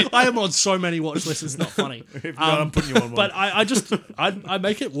 I am on so many watch lists. It's not funny. I'm putting you on one. But I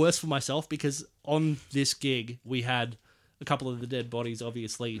make it worse for myself because on this gig we had a couple of the dead bodies,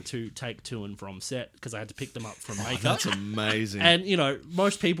 obviously, to take to and from set because I had to pick them up from makeup. That's amazing. And,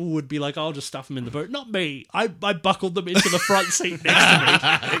 most people would be like, I'll just stuff them in the boot. Not me. I buckled them into the front seat next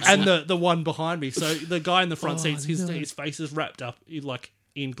to me and the one behind me. So the guy in the front seat, his face is wrapped up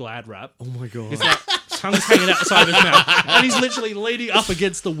in Glad wrap. oh, my God. His tongue's hanging out the side of his mouth. And he's literally leaning up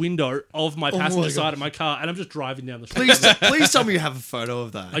against the window of my passenger side of my car. And I'm just driving down the street. Please tell me you have a photo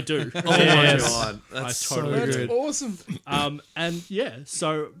of that. I do. Oh, my Yes. God. That's I totally so do. good. Awesome. And yeah,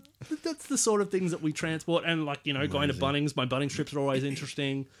 so that's the sort of things that we transport. And going to Bunnings, my Bunnings trips are always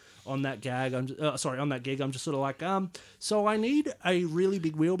interesting. On that gag, on that gig, I'm just sort of like, so I need a really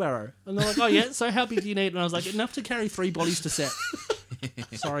big wheelbarrow. And they're like, oh yeah, so how big do you need? And I was like, enough to carry 3 bodies to set.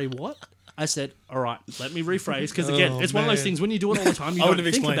 Sorry, what? I said, all right, let me rephrase. Because again, it's one of those things, when you do it all the time, you don't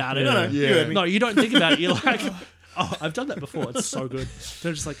think about it. No, you don't think about it. You're like, oh, I've done that before. It's so good.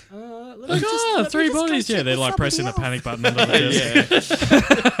 They're just like, let me just 3 bodies. Yeah, they're like pressing the panic button under the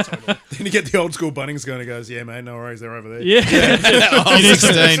desk. Then you get the old school Bunnings going and goes, yeah, mate, no worries, they're over there.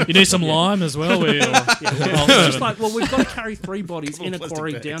 Yeah. you need some lime as well. It's just like, well, we've got to carry 3 bodies in a Plastic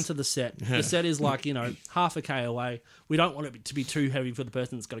quarry bags. down to the set. The set is like, half a K away. We don't want it to be too heavy for the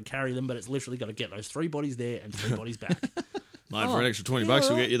person that's got to carry them, but it's literally got to get those 3 bodies there and 3 bodies back. Mate, for an extra $20,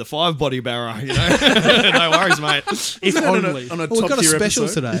 we'll get you the 5-body barrow, No worries, mate. If only. On a We've Top got a Gear special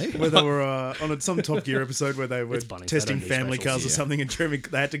episode, today. where they were on some Top Gear episode where they were It's Bunnings, testing they don't do family specials, cars or something, and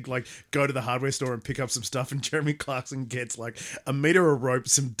they had to go to the hardware store and pick up some stuff, and Jeremy Clarkson gets like a meter of rope,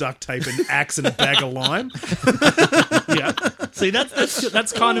 some duct tape, an axe, and a bag of lime. Yeah. See,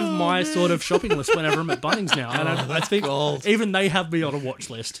 that's kind of my sort of shopping list whenever I'm at Bunnings now. And I think even they have me on a watch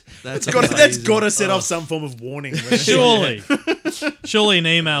list. That's That's got to set off some form of warning. Surely an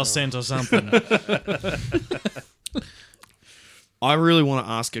email sent or something. I really want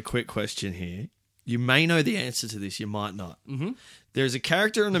to ask a quick question here. You may know the answer to this, you might not. Mm-hmm. There's a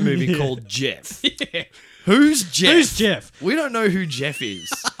character in the movie called Jeff. Who's Jeff? Who's Jeff? We don't know who Jeff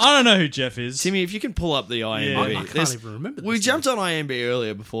is. I don't know who Jeff is. Timmy, if you can pull up the IMDb. I can't even remember this. We jumped on IMDb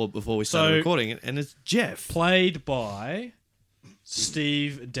earlier before we started So- recording it, and it's Jeff. Played by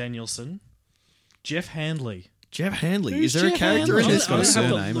Steve Danielson. Jeff Handley. Jeff Handley. Who's Is there Jeff a character Handley? in this Got a one?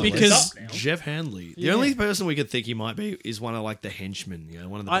 surname. at Because- least. Jeff Handley. The only person we could think he might be is one of like the henchmen,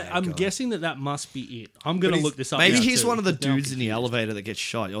 one of the bad I'm guys. guessing that must be it. I'm going to look this up. Maybe now he's too, one of the because now I'm dudes in the elevator that gets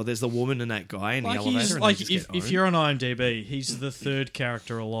shot. Or there's the woman and that guy in the elevator. He's and like they just if get owned. you're on IMDb, he's the 3rd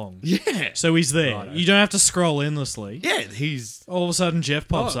character along. Yeah. So he's there. You don't have to scroll endlessly. Yeah, he's All of a sudden, Jeff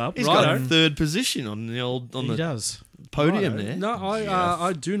pops up. he's Right. got a 3rd position on He the does. podium there. No,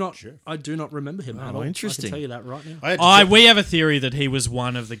 I do not remember him at all. interesting. I can tell you that right now. I had to We have a theory that he was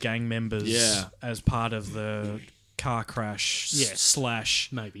one of the gang members Yeah. as part of the car crash Yes. slash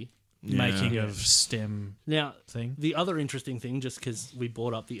Maybe. making of STEM Now, thing. the other interesting thing, just because we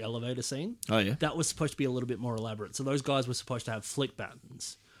brought up the elevator scene, Oh, yeah. that was supposed to be a little bit more elaborate. So those guys were supposed to have flick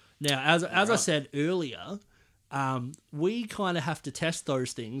buttons. Now, as I said earlier, we kind of have to test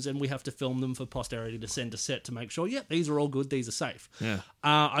those things, and we have to film them for posterity to send to set to make sure, these are all good, these are safe. Yeah.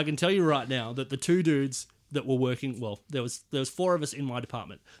 I can tell you right now that the two dudes that were working, well, there was 4 of us in my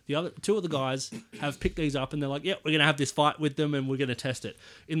department. The other 2 of the guys have picked these up, and they're like, we're going to have this fight with them, and we're going to test it.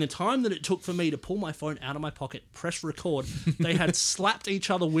 In the time that it took for me to pull my phone out of my pocket, press record, they had slapped each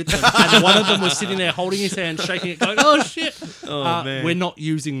other with them, and one of them was sitting there holding his hand, shaking it, going, oh shit, man. we're not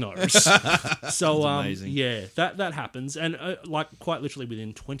using those. So amazing. that happens, and like quite literally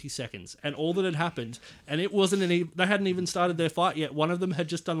within 20 seconds, and all that had happened, and it wasn't they hadn't even started their fight yet. One of them had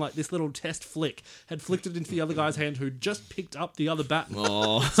just done like this little test flick, had flicked it into the other guy's hand, who just picked up the other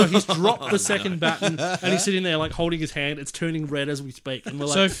baton. So he's dropped the second baton, and he's sitting there like holding his hand. It's turning red as we speak, and we're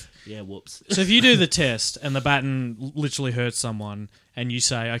So like, if- whoops. So if you do the test and the baton literally hurts someone, and you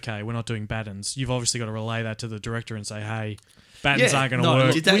say, "Okay, we're not doing battens," you've obviously got to relay that to the director and say, "Hey, battens aren't going to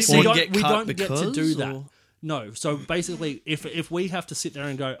work." Did that we scene don't, get we cut don't because, get to do that. or- No. So basically, if we have to sit there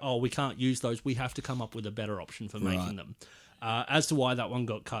and go, oh, we can't use those, we have to come up with a better option for making them. As to why that one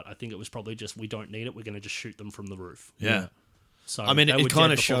got cut, I think it was probably just we don't need it. We're going to just shoot them from the roof. Yeah. So I mean, they were it kind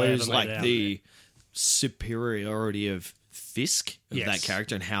dead of before they shows ever made it like out. the superiority of Fisk, of Yes. that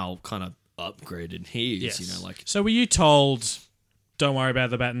character, and how kind of upgraded he is. Yes. You know, like So were you told, "Don't worry about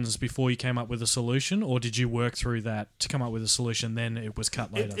the battens" before you came up with a solution, or did you work through that to come up with a solution? Then it was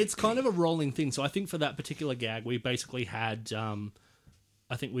cut later. It's kind of a rolling thing. So I think for that particular gag, we basically had.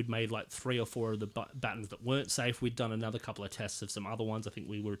 I think we'd made like 3 or 4 of the battens that weren't safe. We'd done another couple of tests of some other ones. I think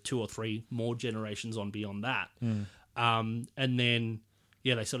we were 2 or 3 more generations on beyond that. And then,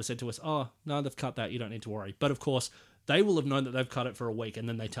 they sort of said to us, "Oh, no, they've cut that. You don't need to worry." But of course, they will have known that they've cut it for a week, and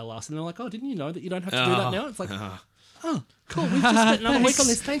then they tell us, and they're like, "Oh, didn't you know that you don't have to do that now?" It's like, "Oh, cool. We've just spent another week on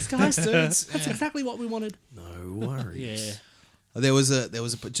this. Thanks, guys. That's exactly what we wanted." no worries. Yeah. There was a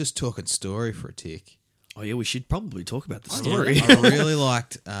just talking story for a tick. Oh yeah, we should probably talk about the I story. really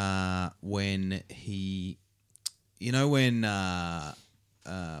liked when he, when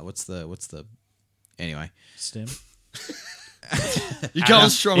what's the anyway, STEM. You go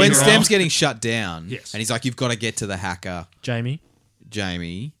strong. when you're STEM's on. getting shut down, Yes. and he's like, "You've got to get to the hacker, Jamie.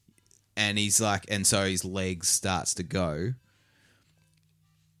 and he's like, and so his legs starts to go."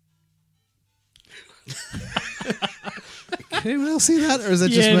 Can anyone else see that, or is that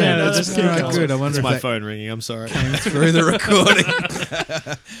just Yeah, me? no, That's that's just all right, good. good. I wonder It's if my that phone ringing. I'm sorry. through the recording.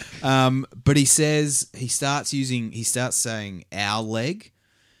 But he says he starts saying our leg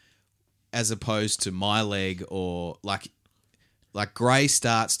as opposed to my leg, or like Gray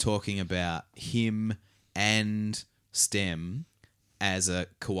starts talking about him and STEM as a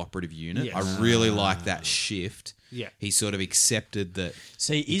cooperative unit. Yes. I really like that shift. Yeah. He sort of accepted that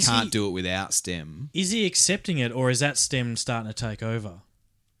See, he is can't he do it without STEM. is he accepting it, or is that STEM starting to take over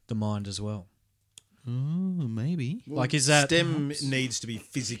the mind as well? Maybe. Like, is that STEM needs to be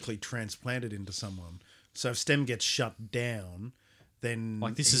physically transplanted into someone. So if STEM gets shut down, then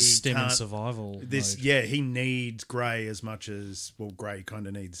like this he is STEM and can't- survival? This, mode. yeah, he needs Gray as much as Gray kind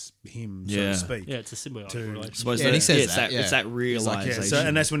of needs him, so Yeah. to speak. Yeah, it's a symbiotic To- relationship. Suppose Yeah, and he that- says it's that, It's yeah. that He's like, realization. Yeah, so,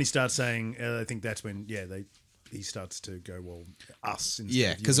 and that's when he starts saying. I think that's when, he starts to go, well, us. Instead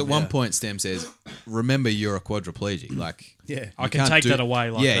Yeah, of you because at and one me. point Stem says, "Remember, you're a quadriplegic. Like, Yeah. I you can can't take do- that away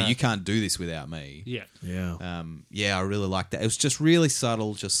like yeah, that. you can't do this without me." Yeah. yeah. Yeah, I really like that. It was just really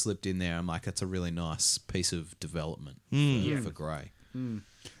subtle, just slipped in there. I'm like, that's a really nice piece of development for Gray.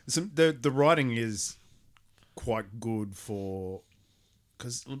 The writing is quite good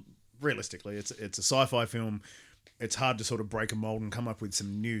because realistically, it's a sci-fi film. It's hard to sort of break a mold and come up with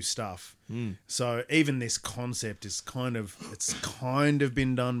some new stuff. So even this concept is kind of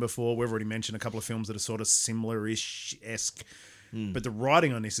been done before. We've already mentioned a couple of films that are sort of similar-ish esque, but the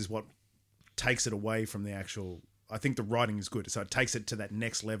writing on this is what takes it away from the actual. I think the writing is good, so it takes it to that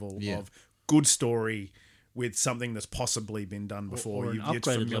next level Yeah. of good story with something that's possibly been done before. Or an It's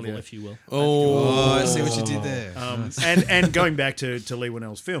upgraded familiar. level, if you will. Oh, I see what you did there. And going back to Lee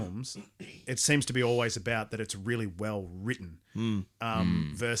Winnell's films, it seems to be always about that it's really well written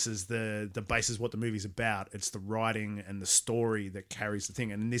versus the basis what the movie's about. It's the writing and the story that carries the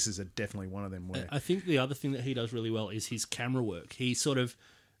thing, and this is definitely one of them where I think the other thing that he does really well is his camera work. He sort of,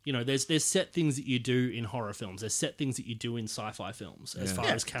 there's set things that you do in horror films. There's set things that you do in sci-fi films as far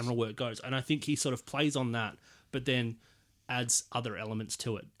as camera work goes. And I think he sort of plays on that, but then adds other elements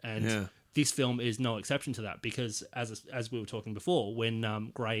to it. And this film is no exception to that because, as we were talking before,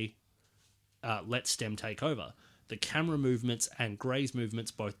 when Gray lets STEM take over, the camera movements and Gray's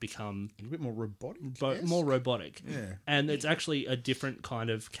movements both become A bit more robotic. more robotic. Yeah. And it's actually a different kind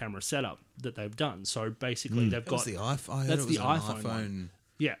of camera setup that they've done. So basically, they've got the iPhone. I heard that's it was the an iPhone iPhone. one.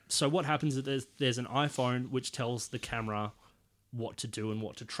 Yeah. So what happens is there's an iPhone which tells the camera what to do and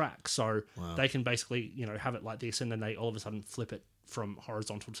what to track. So they can basically, have it like this, and then they all of a sudden flip it from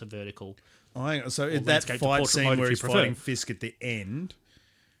horizontal to vertical. So that landscape to fight portrait scene mode if where you he's prefer. fighting Fisk at the end,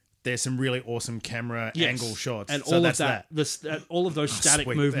 there's some really awesome camera Yes. angle shots. And so all that's of that. All of those static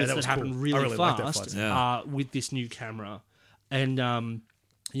sweet. movements Yeah, that that was happen cool. I really really like that fight fast scene. with this new camera. And,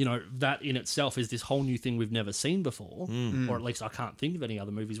 that in itself is this whole new thing we've never seen before. Or at least I can't think of any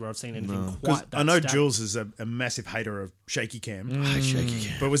other movies where I've seen anything quite that I know static. Jules is a massive hater of shaky cam. Shaky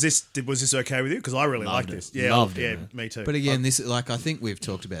cam. But was this okay with you? Because I really like it. this. Yeah, Loved it, yeah, man. me too. But again, this I think we've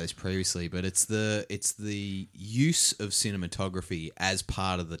talked about this previously, but it's the use of cinematography as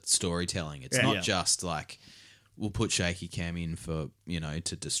part of the storytelling. It's not just like we'll put shaky cam in for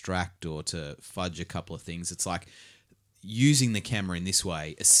to distract or to fudge a couple of things. It's like using the camera in this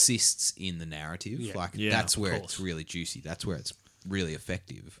way assists in the narrative. That's where it's really juicy. That's where it's really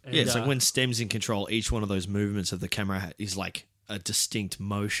effective. Yeah, it's like when Stem's in control, each one of those movements of the camera is like a distinct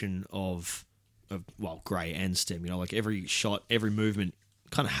motion of Gray and Stem. Like every shot, every movement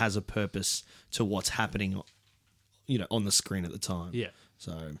kind of has a purpose to what's happening, on the screen at the time. Yeah.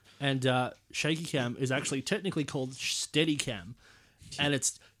 So And shaky cam is actually technically called steady cam, and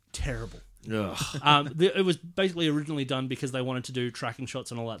it's terrible. It was basically originally done because they wanted to do tracking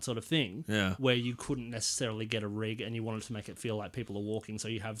shots and all that sort of thing. Yeah. Where you couldn't necessarily get a rig, and you wanted to make it feel like people are walking, so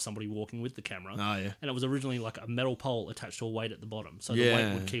you have somebody walking with the camera. Oh, yeah. And it was originally like a metal pole attached to a weight at the bottom, so the Yeah.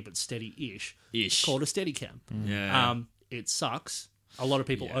 weight would keep it steady-ish. Ish. Called a steady cam. Yeah. It sucks. A lot of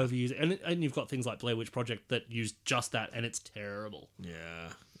people overuse it, and you've got things like Blair Witch Project that use just that, and it's terrible.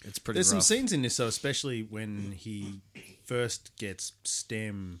 yeah, it's pretty There's some rough. scenes in this, though, especially when he first gets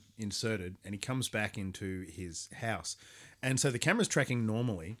Stem inserted and he comes back into his house. And so the camera's tracking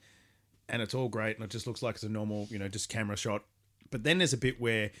normally and it's all great and it just looks like it's a normal, just camera shot. But then there's a bit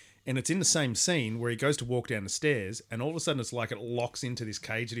where, and it's in the same scene where he goes to walk down the stairs and all of a sudden it's like it locks into this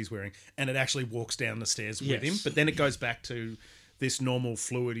cage that he's wearing and it actually walks down the stairs with him. But then it goes back to this normal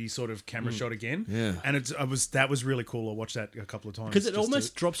fluidy sort of camera shot again. Yeah. And that was really cool. I watched that a couple of times. Because it just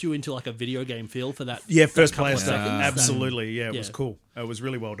almost drops you into like a video game feel for that. Yeah, first couple player of stuff. seconds. Absolutely. Yeah, it Yeah. was cool. It was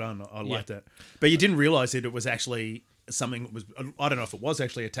really well done. I liked that. But you didn't realize it was actually something that was, I don't know if it was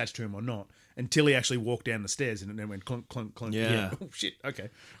actually attached to him or not, until he actually walked down the stairs and it then went clunk, clunk, clunk. Yeah. Oh, shit. Okay.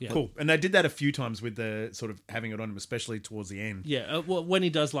 Cool. And they did that a few times with the sort of having it on him, especially towards the end. Yeah, well, when he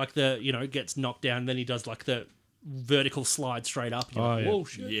does like the, gets knocked down, then he does like the vertical slide straight up. You're like, whoa,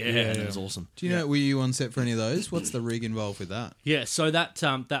 shit. Yeah, that was awesome. Do you know, were you on set for any of those? What's the rig involved with that? Yeah, so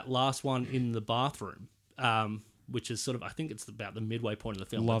that last one in the bathroom, which is sort of, I think it's about the midway point of the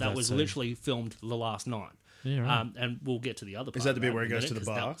film. Love but that that was scene. literally filmed the last night. Yeah, right. And we'll get to the other part. Is that the of bit where he in a goes to minute,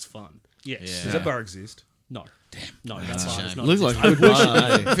 the 'cause bar? That was fun. Yes. Yeah. Does that bar exist? No. Damn. No, that bar does not Looks like exist. a good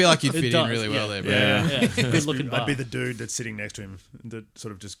bar. I feel like you'd It fit does, in really well yeah. there, bro. Yeah, good looking bar. I'd be the dude that's sitting next to him that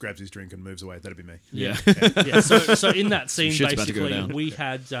sort of just grabs his drink and moves away. That'd be me. Yeah. Yeah, so in that scene, shit's about to go basically, down. we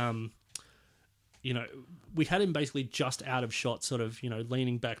had, we had him basically just out of shot, sort of,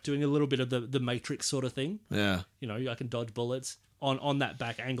 leaning back, doing a little bit of the Matrix sort of thing. Yeah. I can dodge bullets on that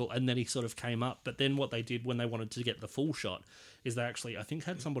back angle, and then he sort of came up. But then what they did when they wanted to get the full shot is they actually, I think,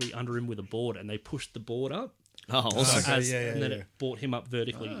 had somebody under him with a board, and they pushed the board up, Oh, awesome. Okay, and then it brought him up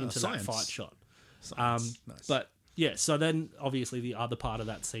vertically into science. that fight shot. Nice. But yeah, so then obviously the other part of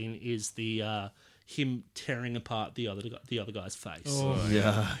that scene is the him tearing apart the other guy's face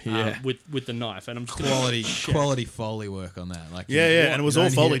Yeah. with the knife, and I'm just gonna Quality Foley work on that. Like Yeah, and it was all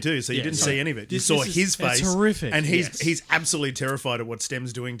don't Foley hear- too, so you Yeah, didn't so see any of it. You this saw is- his it's face, horrific. and Yes. he's absolutely terrified of what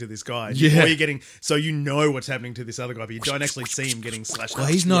Stem's doing to this guy. Yeah. Before you're getting, so you know what's happening to this other guy, but you don't actually see him getting slashed. Well,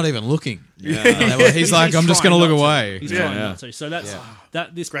 up. he's not even looking. He's like, I'm just trying going to look not to. away. He's Yeah. trying Yeah. not to. So that's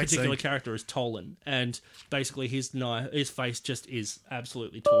this Great particular scene. character is Tolan, and basically his face just is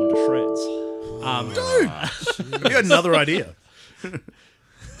absolutely torn to shreds. You had another idea.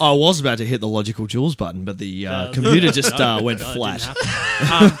 I was about to hit the logical Jules button, but the computer just went No, it flat. didn't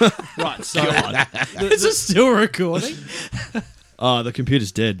happen. Right, so Is it still recording? The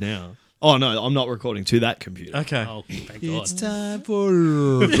computer's dead now. Oh, no, I'm not recording to that computer. Okay. oh, thank God. time for.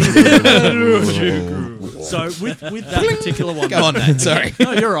 So with that particular one, Go on, Nate. Sorry.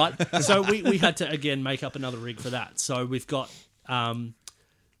 no, you're right. So we had to again make up another rig for that. So we've got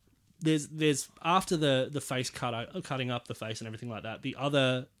there's after the face cutting up the face and everything like that. The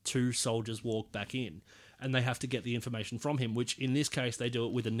other two soldiers walk back in, and they have to get the information from him. Which in this case, they do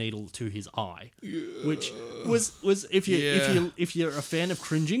it with a needle to his eye, which was if you're a fan of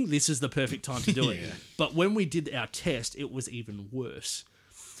cringing, this is the perfect time to do it. But when we did our test, it was even worse.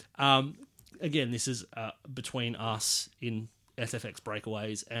 Again, this is between us in SFX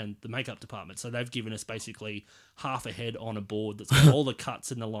Breakaways and the makeup department. So they've given us basically half a head on a board that's got all the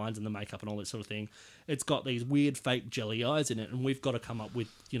cuts and the lines and the makeup and all that sort of thing. It's got these weird fake jelly eyes in it, and we've got to come up with,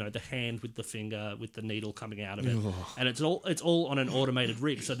 the hand with the finger with the needle coming out of it. And it's all on an automated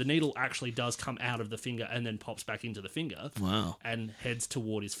rig. So the needle actually does come out of the finger and then pops back into the finger. Wow. And heads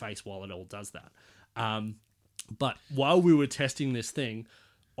toward his face while it all does that. But while we were testing this thing,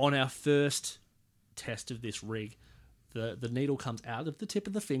 on our first test of this rig, the needle comes out of the tip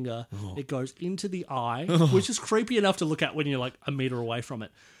of the finger. It goes into the eye, which is creepy enough to look at when you're like a meter away from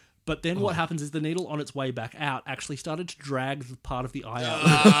it. But then what happens is the needle on its way back out actually started to drag the part of the eye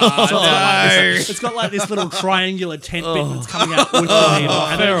out. So it's got like this little triangular tent bit that's coming out with the needle.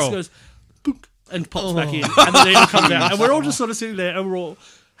 And then it just goes boop, and pops back in. And the needle comes out. And we're all just sort of sitting there and we're all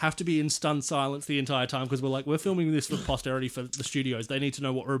have to be in stunned silence the entire time because we're filming this for posterity for the studios. They need to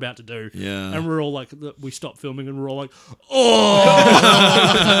know what we're about to do. Yeah. And we're all like, we stop filming and we're all like, oh!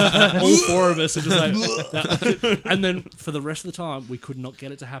 All four of us are just like, that. And then for the rest of the time, we could not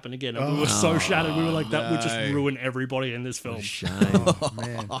get it to happen again. And we were so shattered. We were like, that would just ruin everybody in this film. Shame.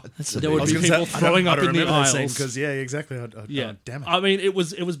 Man. There would be people throwing up in the aisles. Because exactly. Yeah. Damn it. I mean, it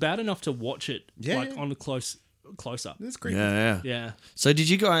was bad enough to watch it Yeah. on a close up. That's creepy. Yeah. So did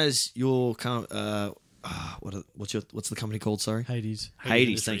you guys what's the company called? Sorry, Hades.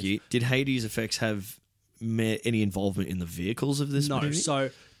 Hades. Thank you. Did Hades Effects have any involvement in the vehicles of this movie? No. So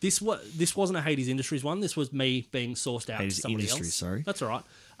this wasn't a Hades Industries one. This was me being sourced out Hades to somebody Industries, else. sorry. That's all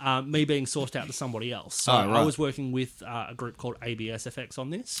right. Me being sourced out to somebody else. So right. I was working with a group called ABS FX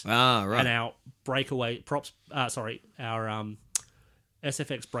on this. Right. And our breakaway props. Our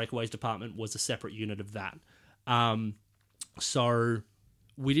SFX Breakaways department was a separate unit of that. So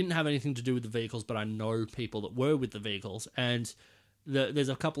we didn't have anything to do with the vehicles, but I know people that were with the vehicles, and there's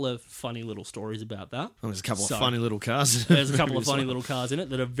a couple of funny little stories about that. There's a couple of funny little cars. There's a couple of funny little cars in it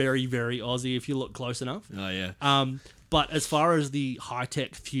that are very, very Aussie if you look close enough. Oh yeah. But as far as the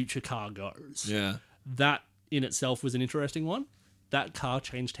high-tech future car goes, that in itself was an interesting one. That car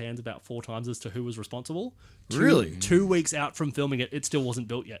changed hands about 4 times as to who was responsible. Really? 2 weeks out from filming it, it still wasn't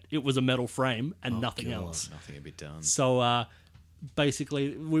built yet. It was a metal frame and nothing else. Nothing had been done. So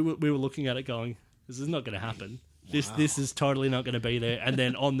basically, we were looking at it going, this is not going to happen. Wow. This is totally not going to be there. And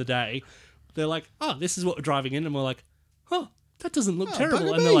then on the day, they're like, oh, this is what we're driving in. And we're like, oh, that doesn't look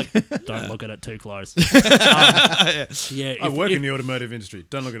terrible. And they're like, don't look at it too close. I work in the automotive industry.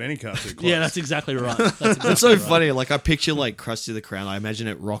 Don't look at any car too close. Yeah, that's exactly right. It's so funny. Like I picture like Krusty the Clown. I imagine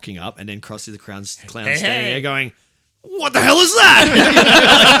it rocking up, and then Krusty the Clown standing there going, "What the hell is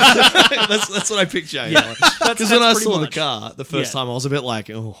that?" that's what I picture. Yeah, because when I saw much the car the first time, I was a bit like,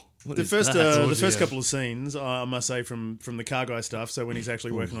 "Oh." The first couple of scenes, I must say, from the car guy stuff. So when he's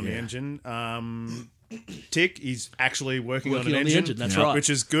actually working on the engine, Tick, he's actually working on an engine. That's right, which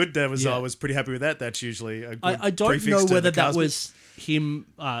is good. I was pretty happy with that. That's usually a good I don't prefix know to whether the that cars was him,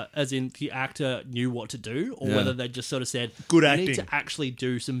 as in the actor knew what to do, or whether they just sort of said, Good "We acting." need to actually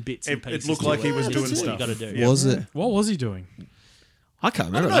do some bits and pieces." It looked like he was doing This is stuff. what you got to do. Was it? What was he doing? I can't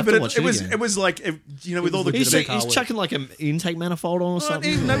I remember. don't know, I have to but watch it was again. it was like with all the He's legitimate car chucking like an intake manifold on or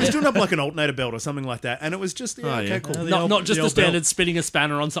something. No, he was doing up like an alternator belt or something like that, and it was just okay, cool. Not just the old standard belt. spinning a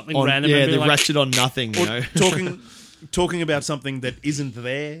spanner on something On, random. yeah, and the being like, ratchet on nothing. You know, talking about something that isn't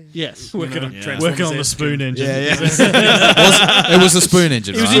there. yes, Working on Transformers the spoon engine. It was a spoon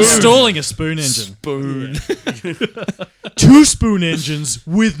engine, He was right? installing a spoon engine. Spoon. 2 spoon engines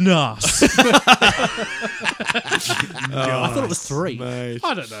with NAS. I thought it was 3. Mate.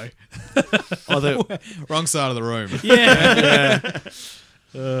 I don't know. Wrong side of the room. Yeah.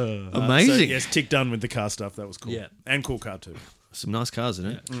 Amazing. So, yes, Tick done with the car stuff. That was cool. Yeah. And cool car too. Some nice cars in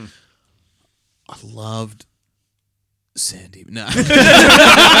it. I loved Sandy. No.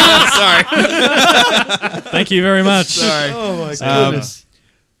 Thank you very much. Sorry. Oh my goodness.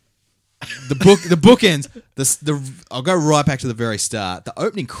 The bookends. I'll go right back to the very start. The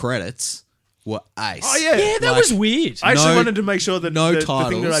opening credits were ace. Oh yeah. Yeah, that was weird. I actually No- wanted to make sure that no the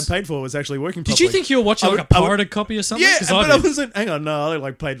thing that I titles. paid for was actually working Did properly. you think you were watching like a pirated copy or something? Yeah, 'Cause but I I did. wasn't. Hang on, no, I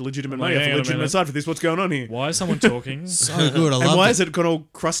like paid legitimate money hang for on a legitimate minute. side for this. What's going on here? Why is someone talking? So good. I And loved why it. is it got all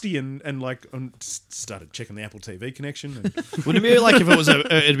crusty and like started checking the Apple TV connection? And Wouldn't it be like if it was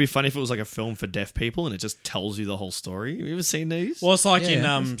it'd be funny if it was like a film for deaf people and it just tells you the whole story? Have you ever seen these? Well, it's like in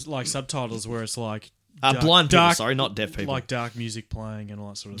Yeah. like subtitles where it's like Blind people, dark- sorry, not deaf people. like dark music playing and all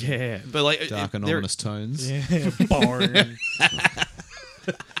that sort of thing. yeah, but like Dark and they're- ominous tones. Yeah, boring.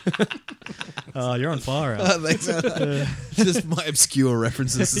 Oh, you're on fire, Al. Thanks. Just my obscure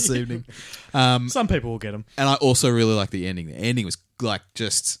references this evening. Some people will get them. And I also really like the ending. The ending was like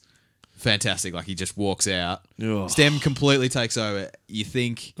just fantastic. Like he just walks out. Ugh. Stem completely takes over. You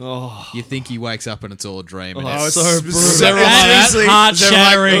think he wakes up and it's all a dream. And it's so brutal. That's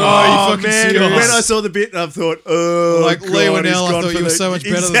heart-shattering. Oh, fucking man. serious. When I saw the bit, I thought, oh, Like, God, Lee Winnell, he's I gone thought for you were the- so much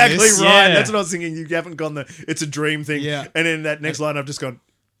better than exactly this. right. Yeah. That's what I was thinking. You haven't gone it's a dream thing. Yeah. And in that next line, I've just gone,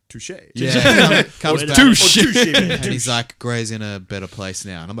 touche. yeah, comes back. Touche. And he's like, Gray's in a better place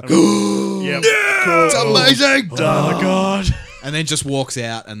now. And I'm like, Yep. Cool. it's amazing. Oh, God. And then just walks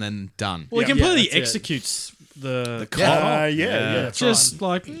out and then done. Well, he Yeah, completely that's it. executes the Yeah. That's just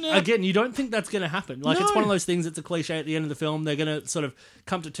like, Again, you don't think that's going to happen. Like, it's No. one of those things, it's a cliche at the end of the film. They're going to sort of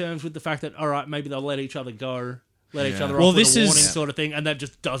come to terms with the fact that, all right, maybe they'll let each other go, let each other Well, off with this a is- warning sort of thing, and that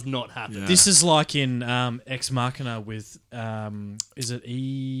just does not happen. This is like in Ex Machina with, is it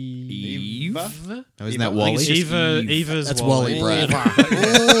Eve. Oh, isn't that I think Wally? it's Eva's That's Wally Brad.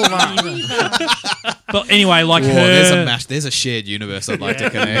 But anyway, like Oh, there's a her, match. There's a shared universe I'd like to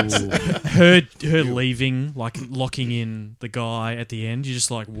connect. her leaving, like locking in the guy at the end. You're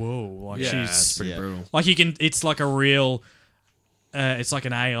just like, whoa, like she's Pretty brutal. like you can. It's like a real. It's like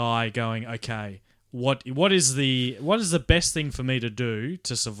an AI going, okay, what is the best thing for me to do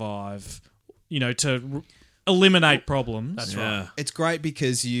to survive? You know, to eliminate problems. That's Yeah. right. It's great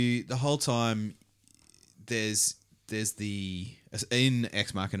because the whole time there's the in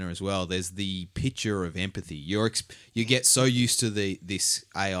Ex Machina as well. There's the picture of empathy. You get so used to this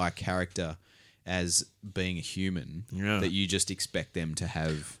AI character as being a human that you just expect them to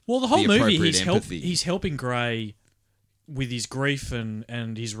have. Well, the whole movie, appropriate empathy. he's helping Gray with his grief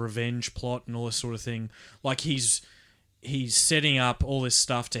and his revenge plot and all this sort of thing. Like he's setting up all this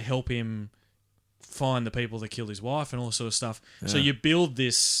stuff to help him find the people that killed his wife and all this sort of stuff. So you build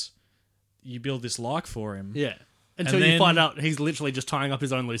this like for him. Yeah. Until And you then- find out he's literally just tying up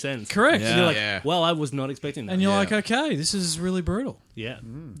his own loose ends. Correct. And you're like, Yeah. well, I was not expecting that. And you're Yeah. like, okay, this is really brutal. Yeah.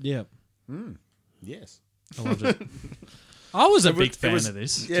 Yeah. Yes. I loved it. I was a big it fan was- of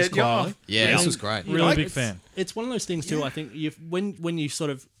this. yeah, just quietly. Yeah, this was great. You Really know, big it's- fan. It's one of those things too. I think when you sort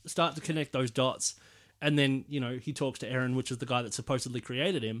of start to connect those dots, and then he talks to Aaron, which is the guy that supposedly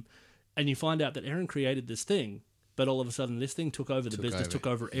created him, and you find out that Aaron created this thing, but all of a sudden this thing took over the business, over. took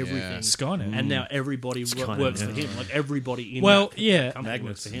over everything, Skynet. and now everybody works for him. Like everybody in Well, that yeah. company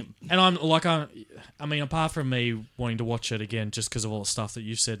works for him. And I mean, apart from me wanting to watch it again, just because of all the stuff that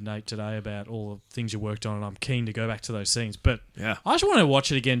you said, Nate, today about all the things you worked on, and I'm keen to go back to those scenes. But Yeah. I just want to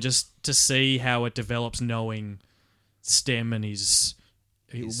watch it again just to see how it develops, knowing Stem and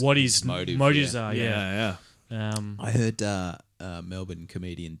what his motives are. Yeah. I heard Melbourne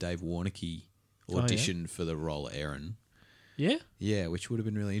comedian Dave Warnocky audition for the role of Aaron. Yeah. Yeah, which would have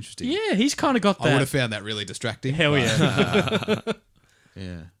been really interesting. Yeah, he's kind of got I would that. have found that really distracting. Hell but- yeah.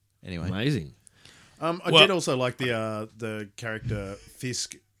 Yeah. Anyway. Amazing. I did also like the character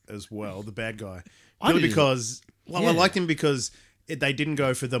Fisk as well, the bad guy. I Purely did. because, I Yeah. liked him because they didn't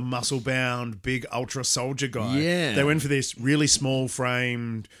go for the muscle-bound, big ultra soldier guy. Yeah. They went for this really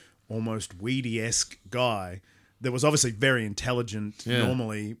small-framed, almost weedy-esque guy that was obviously very intelligent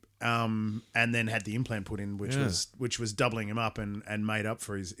normally, and then had the implant put in, which was doubling him up and made up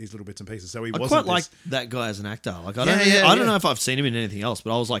for his little bits and pieces. So he I wasn't quite this- like that guy as an actor. Like I Yeah, don't yeah. know if I've seen him in anything else,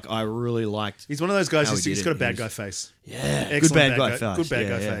 but I was like, I really liked. He's one of those guys. How He's, he he's did got it. a bad He guy was- face. Yeah, Excellent good bad guy face. Good bad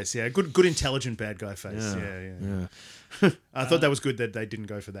guy Yeah. face. Yeah, good intelligent bad guy face. Yeah. I thought that was good that they didn't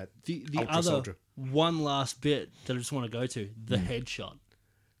go for that. The Ultra other soldier. one last bit that I just want to go to the headshot.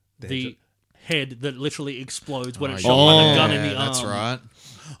 The headshot. head that literally explodes when it's shot by the gun in the arm. That's right.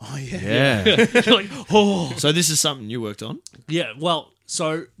 Oh yeah. Yeah. You're like, oh. So this is something you worked on. Yeah, well,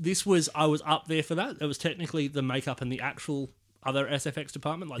 so I was up there for that. It was technically the makeup and the actual other SFX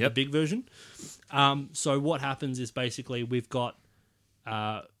department, like the big version. So what happens is basically we've got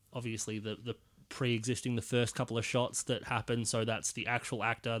obviously the pre-existing the first couple of shots that happen. So that's the actual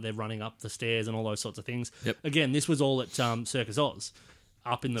actor. They're running up the stairs and all those sorts of things. Yep. Again, this was all at Circus Oz,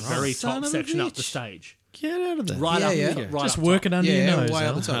 up in the very son top of a section up the bitch. stage. Get out of there. Right up, yeah. right Just up working top. under your nose. way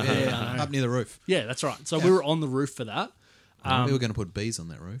up huh? the top. Yeah, up near the roof. Yeah, that's right. So we were on the roof for that. We were going to put bees on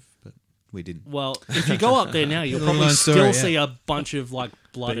that roof, but we didn't. Well, if you go up there now, you'll Little probably known still story, yeah. see a bunch of like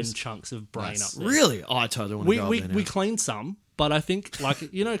blood Bees. and chunks of brain Nice. up there. Really? Oh, I totally want to We go up there now. we cleaned some, but I think like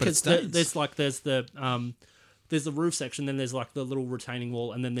because stains. there's the roof section, then there's like the little retaining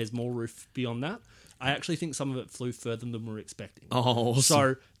wall, and then there's more roof beyond that. I actually think some of it flew further than we were expecting. Oh, awesome.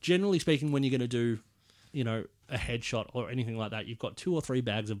 So generally speaking, when you're going to do a headshot or anything like that, you've got 2 or 3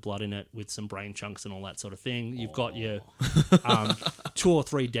 bags of blood in it with some brain chunks and all that sort of thing. You've got your 2 or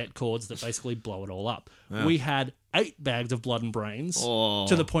 3 det cords that basically blow it all up. We had 8 bags of blood and brains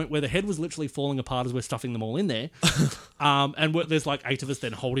to the point where the head was literally falling apart as we're stuffing them all in there. There's like 8 of us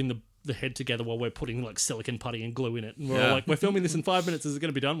then holding the head together while we're putting like silicone putty and glue in it. And we're all like, we're filming this in 5 minutes. Is it going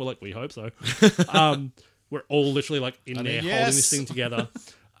to be done? We're like, we hope so. We're all literally like in there holding this thing together.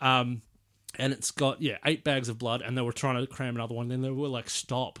 And it's got 8 bags of blood, and they were trying to cram another one. And then they were like,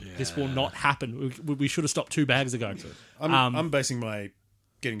 "Stop! This will not happen. We should have stopped 2 bags ago." I'm basing my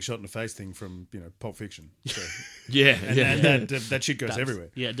getting shot in the face thing from Pulp Fiction. So. And that shit goes everywhere.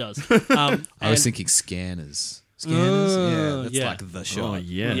 Yeah, it does. I was thinking Scanners. That's yeah. like the shot. Oh,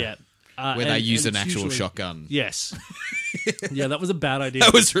 yeah. Yeah, Where they use an it's actual usually- shotgun. Yes. Yeah, that was a bad idea.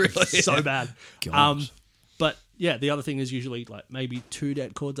 That was really so bad. God. But yeah, the other thing is usually like maybe 2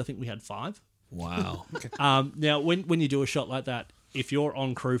 det cords. I think we had 5. Wow. Now, when you do a shot like that, if you're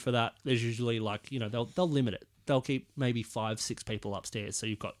on crew for that, there's usually like they'll limit it. They'll keep maybe 5-6 people upstairs. So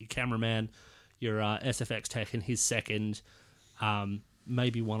you've got your cameraman, your SFX tech, and his second,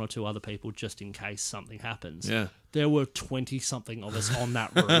 maybe 1 or 2 other people just in case something happens. Yeah. There were 20 something of us on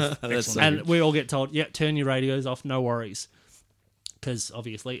that roof, That's so and we all get told, turn your radios off, no worries. Because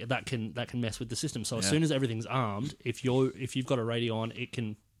obviously that can mess with the system. So as soon as everything's armed, if you've got a radio on, it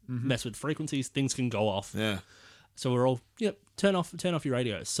can mess with frequencies. Things can go off. Yeah. So we're all turn off your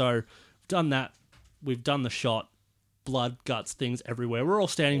radios. So we've done that. We've done the shot. Blood, guts, things everywhere. We're all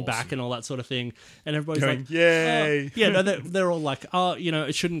standing back and all that sort of thing. And everybody's Going, like, yay. No, they're all like,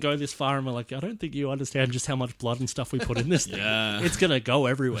 it shouldn't go this far. And we're like, I don't think you understand just how much blood and stuff we put in this thing. It's going to go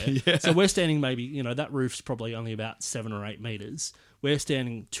everywhere. So we're standing maybe, that roof's probably only about 7 or 8 meters. We're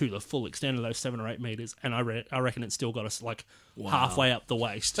standing to the full extent of those 7 or 8 meters. And I reckon it's still got us like halfway up the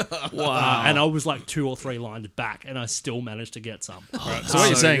waist. Wow. And I was like 2 or 3 lines back and I still managed to get some. So what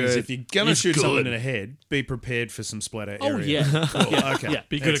you're saying is good. if you're going to shoot someone in the head, be prepared for some splatter Oh, area. yeah. Okay. Yeah.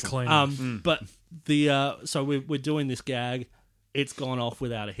 Be good at cleaning. But the so we're doing this gag. It's gone off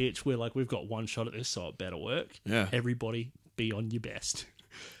without a hitch. We're like, we've got 1 shot at this, so it better work. Yeah. Everybody, be on your best.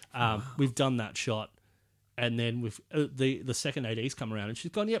 We've done that shot, and then we've the second AD's come around, and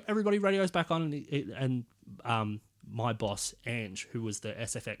she's gone, "Yep, everybody, radio's back on." And my boss, Ange, who was the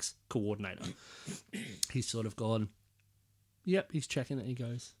SFX coordinator, he's sort of gone, "Yep," he's checking it. He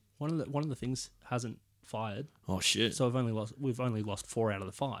goes, one of the things hasn't fired. Oh, shit. So we've only lost 4 out of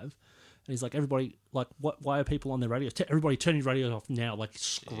the 5. And he's like, everybody, like, why are people on their radios? Everybody turn your radios off now, like,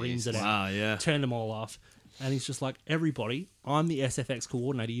 screams it out. Wow, yeah. Turn them all off. And he's just like, everybody, I'm the SFX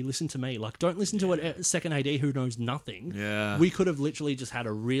coordinator. You listen to me. Like, don't listen to a second AD who knows nothing. Yeah. We could have literally just had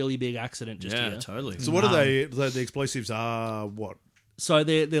a really big accident just Yeah, here. totally. So what are they? The explosives are what? So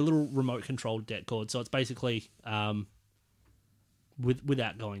they're little remote controlled det cords. So it's basically,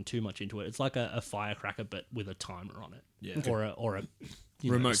 without going too much into it, it's like a firecracker, but with a timer on it. Yeah. Or a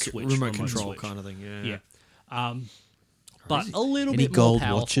remote switch, remote control switch. kind of thing, yeah. Yeah. But a little Any bit gold more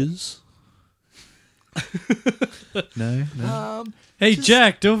powerful. watches? No. Hey,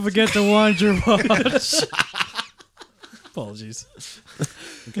 Jack, don't forget to wind your watch. Apologies.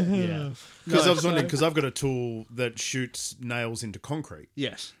 Yeah. Because I was wondering, because I've got a tool that shoots nails into concrete,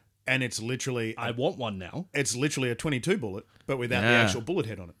 Yes. and it's literally I want one now. it's literally a 22 bullet, but without the Yeah. actual bullet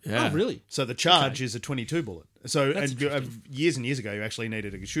head on it. Yeah. Oh, really? So the charge is a 22 bullet. So That's years and years ago, you actually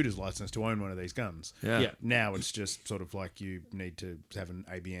needed a shooter's license to own one of these guns. Yeah. Yeah. Now it's just sort of like you need to have an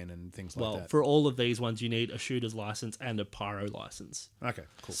ABN and things like Well, that. for all of these ones, you need a shooter's license and a pyro license. Okay,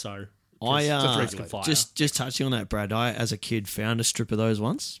 cool. So I regulated. fire. just touching on that, Brad. I, as a kid, found a strip of those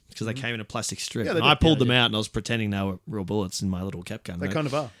once because they came in a plastic strip. Yeah, and they I do. pulled Yeah, them out and I was pretending they were real bullets in my little cap gun. They right? kind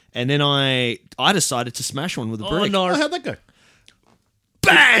of are. And then I decided to smash one with a oh brick. no, Oh, how'd that go?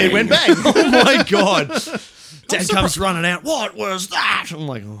 Bang! It went bang. Oh my god! Dad comes running out. What was that? I'm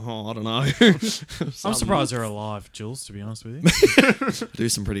like, oh, I don't know. I'm surprised they're alive, Jules, to be honest with you. Do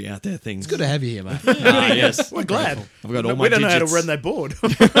some pretty out there things. Good to have you here, mate. Yes, We're glad. I've got all my we don't know how to digits. run that board,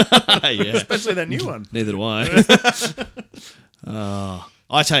 Yeah. especially that new one. Neither do I.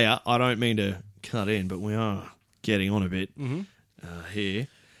 I tell you, I don't mean to cut in, but we are getting on a bit here.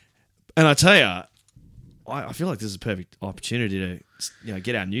 And I tell you, I feel like this is a perfect opportunity to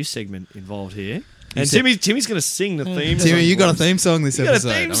get our news segment involved here. And Timmy's going to sing the theme. Timmy, song you got a for us. theme song this You got a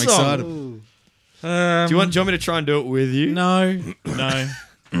episode. theme I'm song. excited. Do you want me to try and do it with you? No,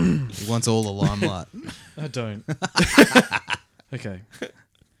 He wants all the limelight. I don't. Okay.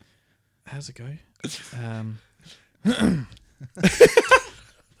 How's it go?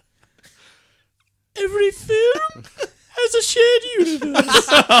 every film has a the shared universe.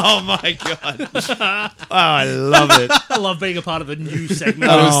 Oh my god! Oh, I love it. I love being a part of the new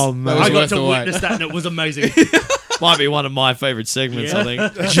segment. Oh man, I got worth to the wait. witness that, and it was amazing. might be one of my favorite segments. I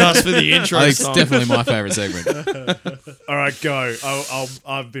think just for the intro I think it's song. definitely my favourite segment. All right, go.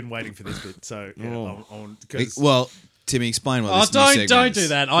 I've been waiting for this bit, so yeah, because Well, Timmy, explain what Oh, this new segment don't is. do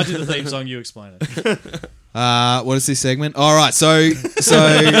that. I do the theme song. You explain it. What is this segment? All right, so It's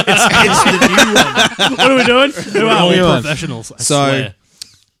the new one. What are we doing? Who are we? New one. Professionals. I So- swear.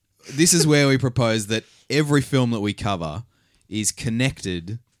 this is where we propose that every film that we cover is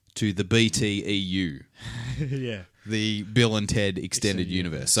connected to the BTEU, Yeah. the Bill and Ted Extended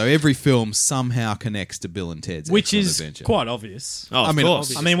Universe. So every film somehow connects to Bill and Ted's Which Excellent is Adventure. quite obvious. Oh, of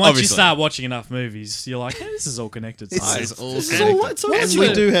course. I mean, once Obviously. you start watching enough movies, you're like, hey, this is all connected. It's all This is connected. all- it's all- and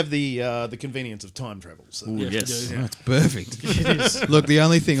we do have the convenience of time travel. So. yes. Oh, it's perfect. Look, the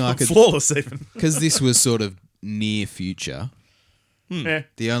only thing I could, Flawless, even. because this was sort of near future, Yeah.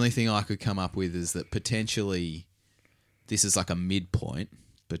 the only thing I could come up with is that potentially this is like a midpoint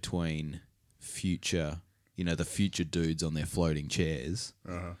between future, the future dudes on their floating chairs.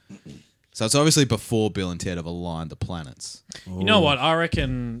 So it's obviously before Bill and Ted have aligned the planets. You know what? I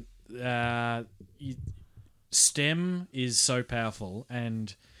reckon STEM is so powerful,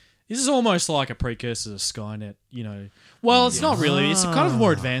 and this is almost like a precursor to Skynet. Well, it's not really. It's kind of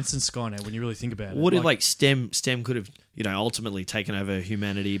more advanced than Skynet when you really think about it. What if like STEM could have ultimately taken over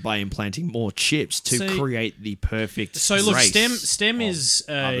humanity by implanting more chips to See- create the perfect So look, race STEM of is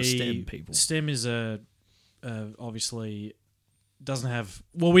other a STEM people. STEM is obviously doesn't have.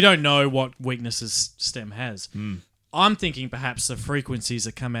 Well, we don't know what weaknesses STEM has. I'm thinking perhaps the frequencies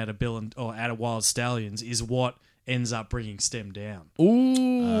that come out of or out of Wild Stallions is what ends up bringing STEM down.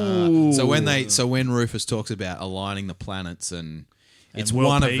 Ooh. So when Rufus talks about aligning the planets and it's world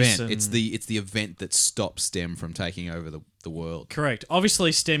one peace event, and- it's the event that stops STEM from taking over the world. Correct.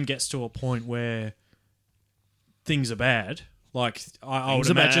 Obviously, STEM gets to a point where things are bad. Like I would Things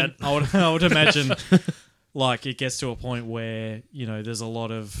are imagine, bad. I would imagine, like it gets to a point where there's a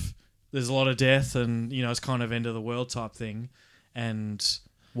lot of death, and it's kind of end of the world type thing, and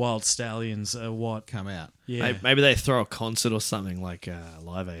Wild Stallions are what? Come out. Yeah. Maybe they throw a concert or something like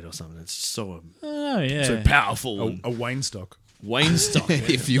Live Aid or something. It's so Oh yeah. so powerful. and A Wayne stock. Wayne stock,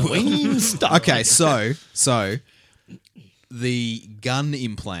 if you will. Wayne stock. Okay, so the gun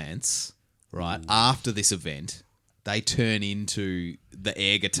implants, right, after this event, they turn into the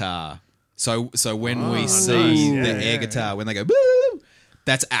air guitar. So when we see nice. the Yeah, air yeah, guitar, when they go boo,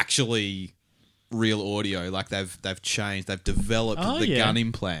 that's actually real audio. Like they've changed, they've developed Oh, the yeah. gun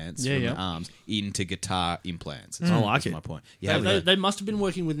implants Yeah, from yeah. the arms into guitar implants. I like That's it. my point. Yeah, They must have been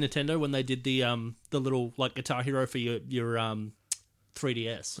working with Nintendo when they did the little like Guitar Hero for your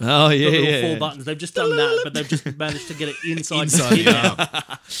 3DS. Oh The yeah, little yeah. four buttons. They've just done that, but they've just managed to get it inside inside the the skin.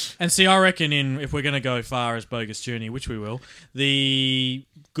 arm. And see, I reckon if we're going to go far as Bogus Journey, which we will, the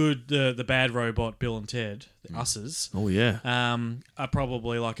bad robot Bill and Ted, the usses, Oh yeah. are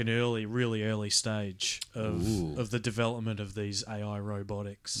probably like an really early stage of the development of these AI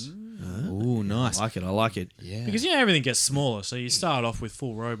robotics. Ooh, nice. I like it. Yeah. Because everything gets smaller, so you start off with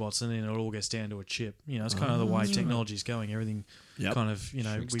full robots, and then it all gets down to a chip. It's kind of the way technology's going. Everything Yep. kind of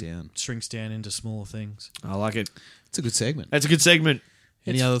Shrinks down. shrinks down into smaller things. I like it. It's a good segment. That's a good segment.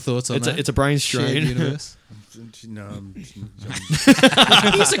 Any other thoughts on It's that? it's a brain Shared strain. universe. No,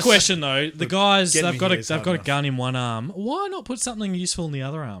 Here's a question though: the guys getting they've me got here a is they've hard got a enough. gun in one arm. Why not put something useful in the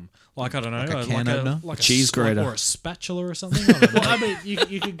other arm? Like I don't know, Like a can opener? like a Cheese grater. or a spatula or something. I don't know. I mean,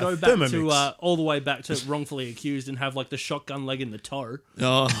 you could go back Thermomix. to all the way back to wrongfully accused and have like the shotgun leg in the toe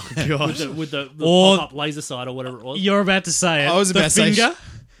Oh gosh. with the Or- pop-up laser sight or whatever it was. You're about to say it. I was the about to say finger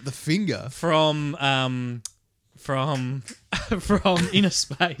The finger. from Inner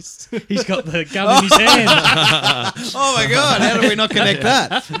Space. He's got the gun in his hand. Oh my god! How did we not connect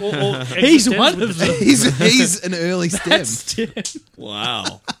that? Or He's Existence one with of the- them. He's an early stem.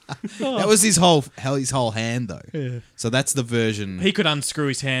 Wow. That was his whole hand though. So that's the version. He could unscrew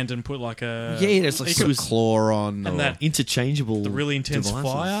his hand and put like a Yeah, it's like he some could- claw on. and or- that Interchangeable. the really intense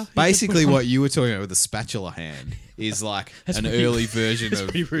devices. fire. Basically, what you were talking about with the spatula hand is like an pretty- early version of.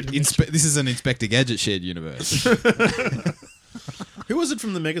 pretty rudimentary. This is an Inspector Gadget shared universe. who was it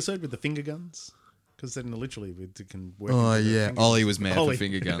from the Megasode with the finger guns? Because then literally it can work. Oh with the yeah, finger Ollie guns. was mad Ollie. for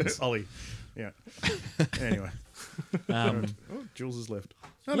finger guns. Ollie, yeah. Anyway, Um, oh, Jules is left.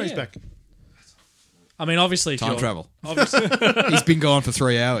 Oh, no, he's Yeah. back. I mean, obviously, if Time you're- travel. Obviously, He's been gone for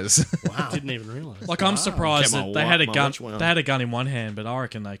 3 hours. I didn't even realize. like I'm surprised Get my that they had a my gun. watch wound. They had a gun in one hand, but I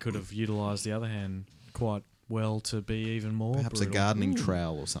reckon they could have utilised the other hand quite well to be even more. Perhaps brutal. a gardening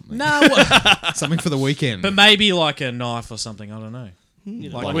trowel or something. No, Something for the weekend. but maybe like a knife or something. I don't know.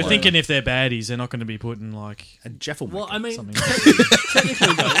 Like Like we're what? thinking if they're baddies, they're not going to be putting like A Jaffle Well, maker. I mean, something.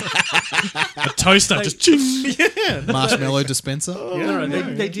 technically though, A toaster. Just ching. Marshmallow dispenser. no,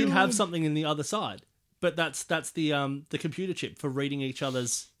 they did have something in the other side, but that's the computer chip for reading each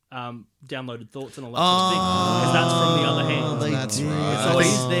other's downloaded thoughts and all that sort of thing. Because that's from the other hand. That's right. So it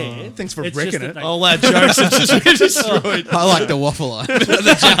is there. Thanks for It's wrecking just it. that they- All our jokes have just been destroyed. I like the waffle line.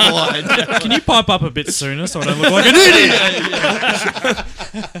 the jackal line. Can you pipe up a bit sooner so I don't look like an idiot?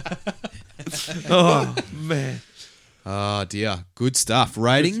 Oh, man. Oh dear, good stuff.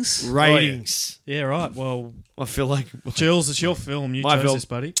 Ratings. Ratings. Yeah, right. Well, I feel like Jules, it's your film. You My chose film. this,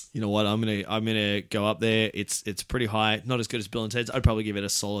 buddy. you know what? I'm gonna go up there. It's pretty high. Not as good as Bill and Ted's. I'd probably give it a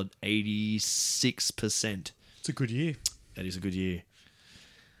solid 86%. It's a good year. That is a good year.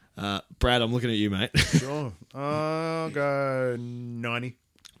 Brad, I'm looking at you, mate. Sure. I'll go 90.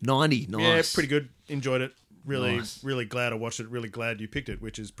 90. Nice. Yeah, pretty good. Enjoyed it. Really, Nice. really glad I watched it. Really glad you picked it,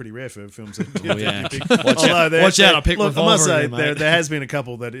 which is pretty rare for films that Oh, yeah. Although Watch out, I picked look, I must Revolver say, again, mate. there has been a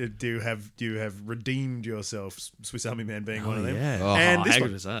couple that you have redeemed yourself. Swiss Army Man being one of them. Yeah. Oh, And this How one,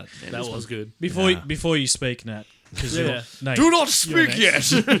 good is that? That was good. Before you speak, Nat, because Yeah. Do not speak yet.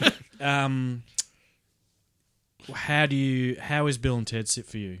 How is Bill and Ted sit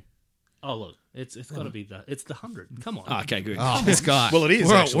for you? Oh look, it's got to be it's the 100. Come on. Okay, good. Oh, this guy. well, it is.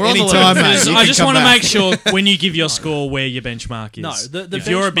 We're actually. on the Anytime, level. mate. You I can just come want to back. make sure when you give your score where your benchmark is. No, the if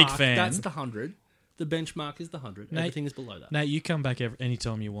you're a big benchmark, fan, that's the 100. The benchmark is the 100. Nate- Everything is below that. Nate, you come back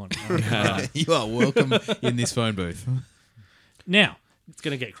anytime you want. You are welcome in this phone booth. Now, It's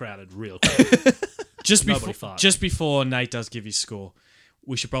going to get crowded real quick. Nobody farts. just before Nate does give his score,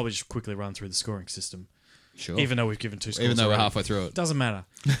 we should probably just quickly run through the scoring system. Sure. Even though we've given two scores. Even though we're already. halfway through it. Doesn't matter.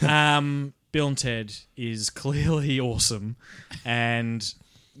 Bill and Ted is clearly awesome, and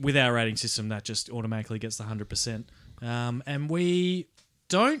with our rating system, that just automatically gets the 100%. And we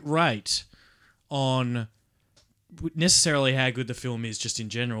don't rate on necessarily how good the film is just in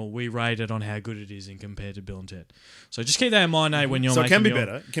general. We rate it on how good it is in compared to Bill and Ted. So just keep that in mind, when you're So it making can be your-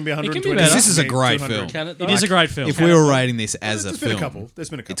 better. It can be can be 120. better. This is a great 200. film. Can it? It is a great film. If we were rating this as a There's been film, a couple. There's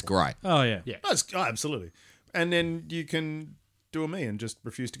been a couple. it's great. Oh yeah. Yeah. Absolutely. And then you can do a me and just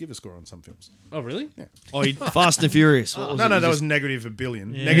refuse to give a score on some films. Oh really? Oh, Fast and Furious. What was No, it? that was negative a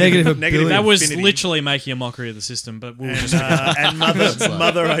billion. Negative a billion. That was infinity. literally making a mockery of the system, but we'll just And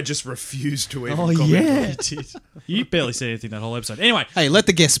mother, I just refuse to even comment. yeah. you barely said anything that whole episode. Anyway, Hey, let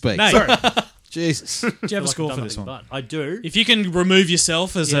the guest speak. Nate, Sorry. Jesus. do you have a Like score I've for done this nothing, one? but I do. If you can remove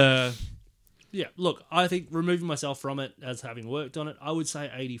yourself as a Yeah, look, I think removing myself from it as having worked on it, I would say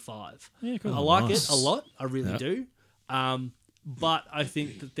 85. Yeah, cool. I like Nice. it a lot. I really do. But I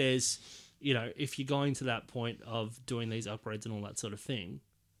think that there's, if you're going to that point of doing these upgrades and all that sort of thing,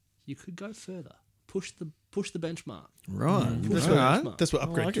 you could go further. Push the benchmark. Right. Push the Alright. benchmark. That's where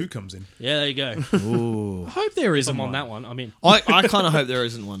Upgrade 2 comes in. Yeah, there you go. I hope there isn't I'm on one. that one. I mean, I kind of hope there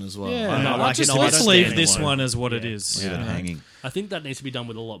isn't one as well. Yeah, I like just it. let's I leave understand this why. one as what it is. Leave it you know. hanging. I think that needs to be done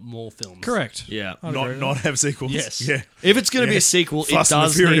with a lot more films. Correct. Yeah. Not have sequels. Yes. Yeah. If it's going to be Yeah. a sequel, Fast it and the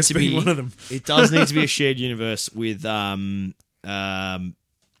does need Furious to being be one of them. It does need to be a shared universe with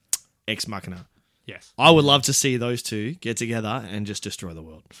Ex Machina. Yes. I would love to see those two get together and just destroy the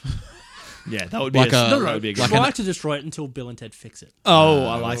world. Yeah, that would be Like a, a- that would be a good. Try to destroy it until Bill and Ted fix it. Oh,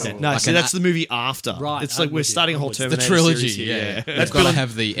 I like that. No, Like see, an that's the movie after. Right, It's like I'm we're with you. starting a I'm whole with you. The Terminator trilogy, series here. yeah. That's That's Bill got to and-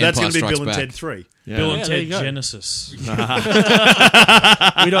 have the That's Empire going to be Strikes Bill and Back. Ted 3. Yeah. Bill and Yeah, there Ted you go. Genesis.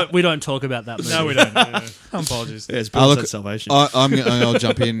 We don't talk about that movie. No, we don't. Apologies. Yeah, it's Oh, Bill look, and Ted Salvation. I'll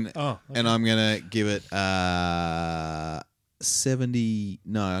jump in Oh, and I'm going to give it 70.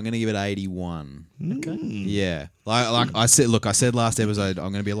 No, I'm going to give it 81. Okay. Yeah. Like I said, I said last episode,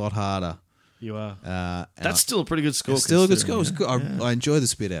 I'm going to be a lot harder. You are. And That's still a pretty good score. it's still a good score. considering, It was good. I enjoyed the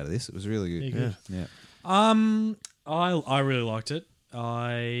spit out of this. It was really good. Yeah, Yeah. I really liked it.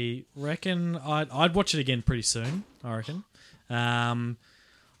 I reckon I'd watch it again pretty soon. I reckon. I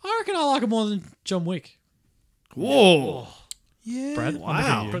reckon I like it more than John Wick. Whoa. Yeah. Brad, Wow.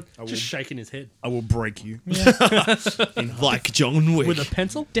 I'm looking at you. Just shaking his head I will break you. Like John Wick. with a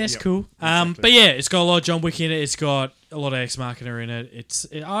pencil. That's cool. But yeah, it's got a lot of John Wick in it. It's got a lot of Ex Machina in it.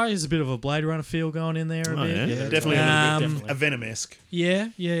 There's a bit of a Blade Runner feel going in there a bit. yeah? Yeah, Definitely Um, a Venom-esque. Yeah.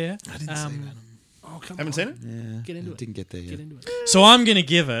 I didn't see that. Oh, come Haven't on. seen it? Yeah. Get into it. Didn't get there yet. Get into it. So I'm gonna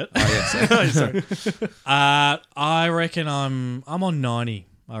give it. Sorry. I reckon I'm on 90.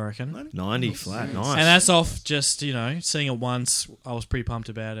 I reckon. 90 flat. Nice. And that's off just, seeing it once. I was pretty pumped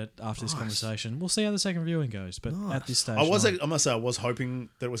about it after this conversation. We'll see how the second viewing goes. But at this stage, I must say, I was hoping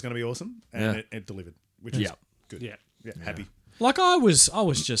that it was going to be awesome, and Yeah. it delivered. which is Yeah. good. Yeah. Yeah, happy. Like I was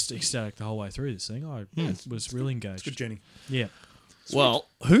just ecstatic the whole way through this thing. I was really engaged. Good journey. Yeah. Well,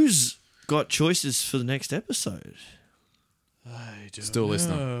 who's got choices for the next episode? Still a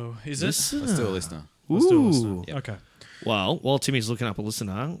listener. Oh, is it? Still a listener. Ooh. Yep. Okay. Well, while Timmy's looking up a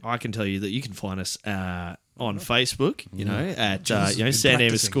listener, I can tell you that you can find us on Facebook, at San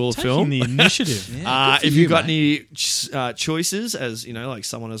Dimas School of Taking Film. the initiative. If you've got any choices, as like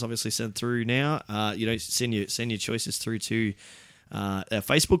someone has obviously sent through now, send your choices through to our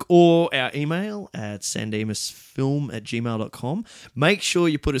Facebook or our email at sandemusfilm@gmail.com. Make sure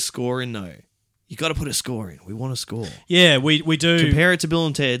you put a score in though. You got to put a score in. We want a score. Yeah, we do. Compare it to Bill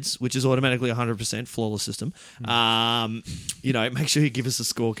and Ted's, which is automatically 100% flawless system. Make sure you give us a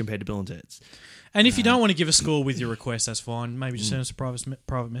score compared to Bill and Ted's. And if you don't want to give a score with your request, that's fine. Maybe just send us a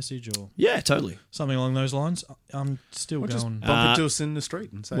private message or Yeah, totally. something along those lines. I'm still Just going. bump it to us in the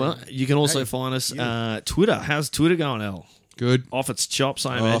street and say, Well, you can also find us Twitter. How's Twitter going, Al? Good. Off its chops,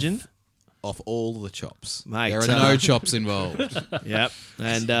 I imagine. Off all the chops. Mate, There are no chops involved. Yep.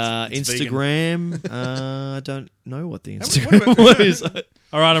 And It's Instagram. I don't know what the Instagram is. All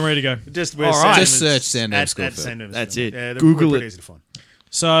right, I'm ready to go. just All right. Just search San Dimas School of Film. That's it. Yeah, Google we're pretty it. easy to find.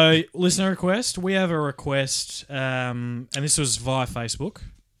 So, listener request. We have a request, and this was via Facebook.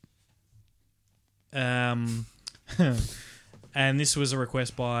 And this was a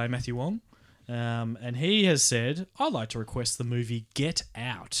request by Matthew Wong. And he has said, I'd like to request the movie Get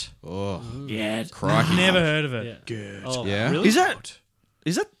Out. Oh, Yeah. crikey. Never heard of it. Yeah. Good. Oh, Yeah? really? Is that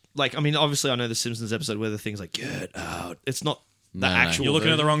like? I mean, obviously, I know the Simpsons episode where the thing's like "get out." It's not the No, no. actual. You're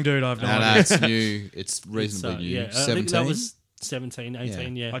looking at the wrong dude, I've no No, idea. no, it's new. It's reasonably new. Yeah, I think 17? that was 17,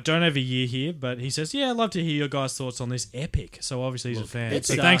 18, yeah. I don't have a year here, but he says, yeah, I'd love to hear your guys' thoughts on this epic. So obviously he's a fan. it's,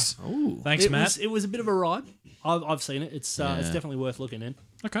 So thanks, Ooh. thanks, Matt. It was a bit of a ride. I've seen it. It's definitely worth looking in.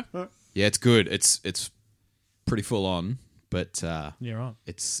 Okay. Yeah, it's good. It's pretty full on, but Yeah, right.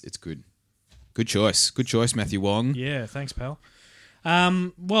 it's good. Good choice. Good choice, Matthew Wong. Yeah, thanks, pal.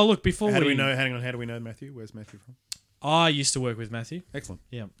 Well, look, before How do we know? Hang on. How do we know Matthew? Where's Matthew from? I used to work with Matthew. Excellent.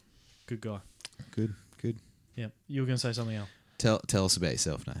 Yeah, good guy. Good. Yeah, you were going to say something else. Tell us about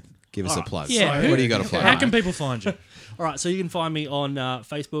yourself, Nate. Give us a Alright. plug. Yeah, What do you got to plug? How can people find you? All right, so you can find me on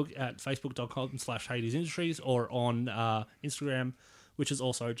Facebook at facebook.com/Hades Industries or on Instagram, which is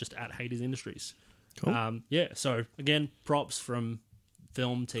also just at Hades Industries. Cool. So again, props from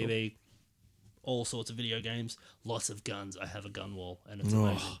film, TV, all sorts of video games, lots of guns. I have a gun wall, and it's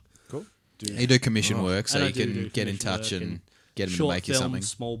amazing. Cool. You do commission work, so And I you do can get in commission touch work and get them to Short make you films, something.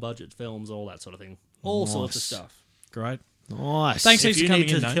 small budget films, all that sort of thing. All sorts of stuff. Great. Nice. Thanks If heaps for you coming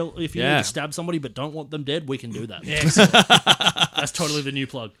need in, to Nate. kill, if you Yeah. need to stab somebody but don't want them dead, we can do that. Yeah, That's totally the new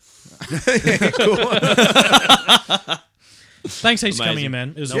plug. thanks heaps for coming Amazing. in,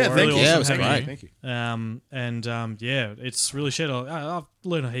 man. It was Yeah, really thank you. awesome Yeah, it was having great. you. Thank you. It's really shit. I've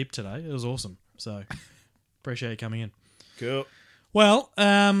learned a heap today. It was awesome. So appreciate you coming in. Cool. Well,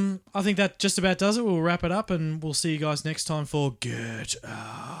 I think that just about does it. We'll wrap it up and we'll see you guys next time for Get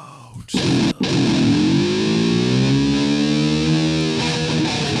Out.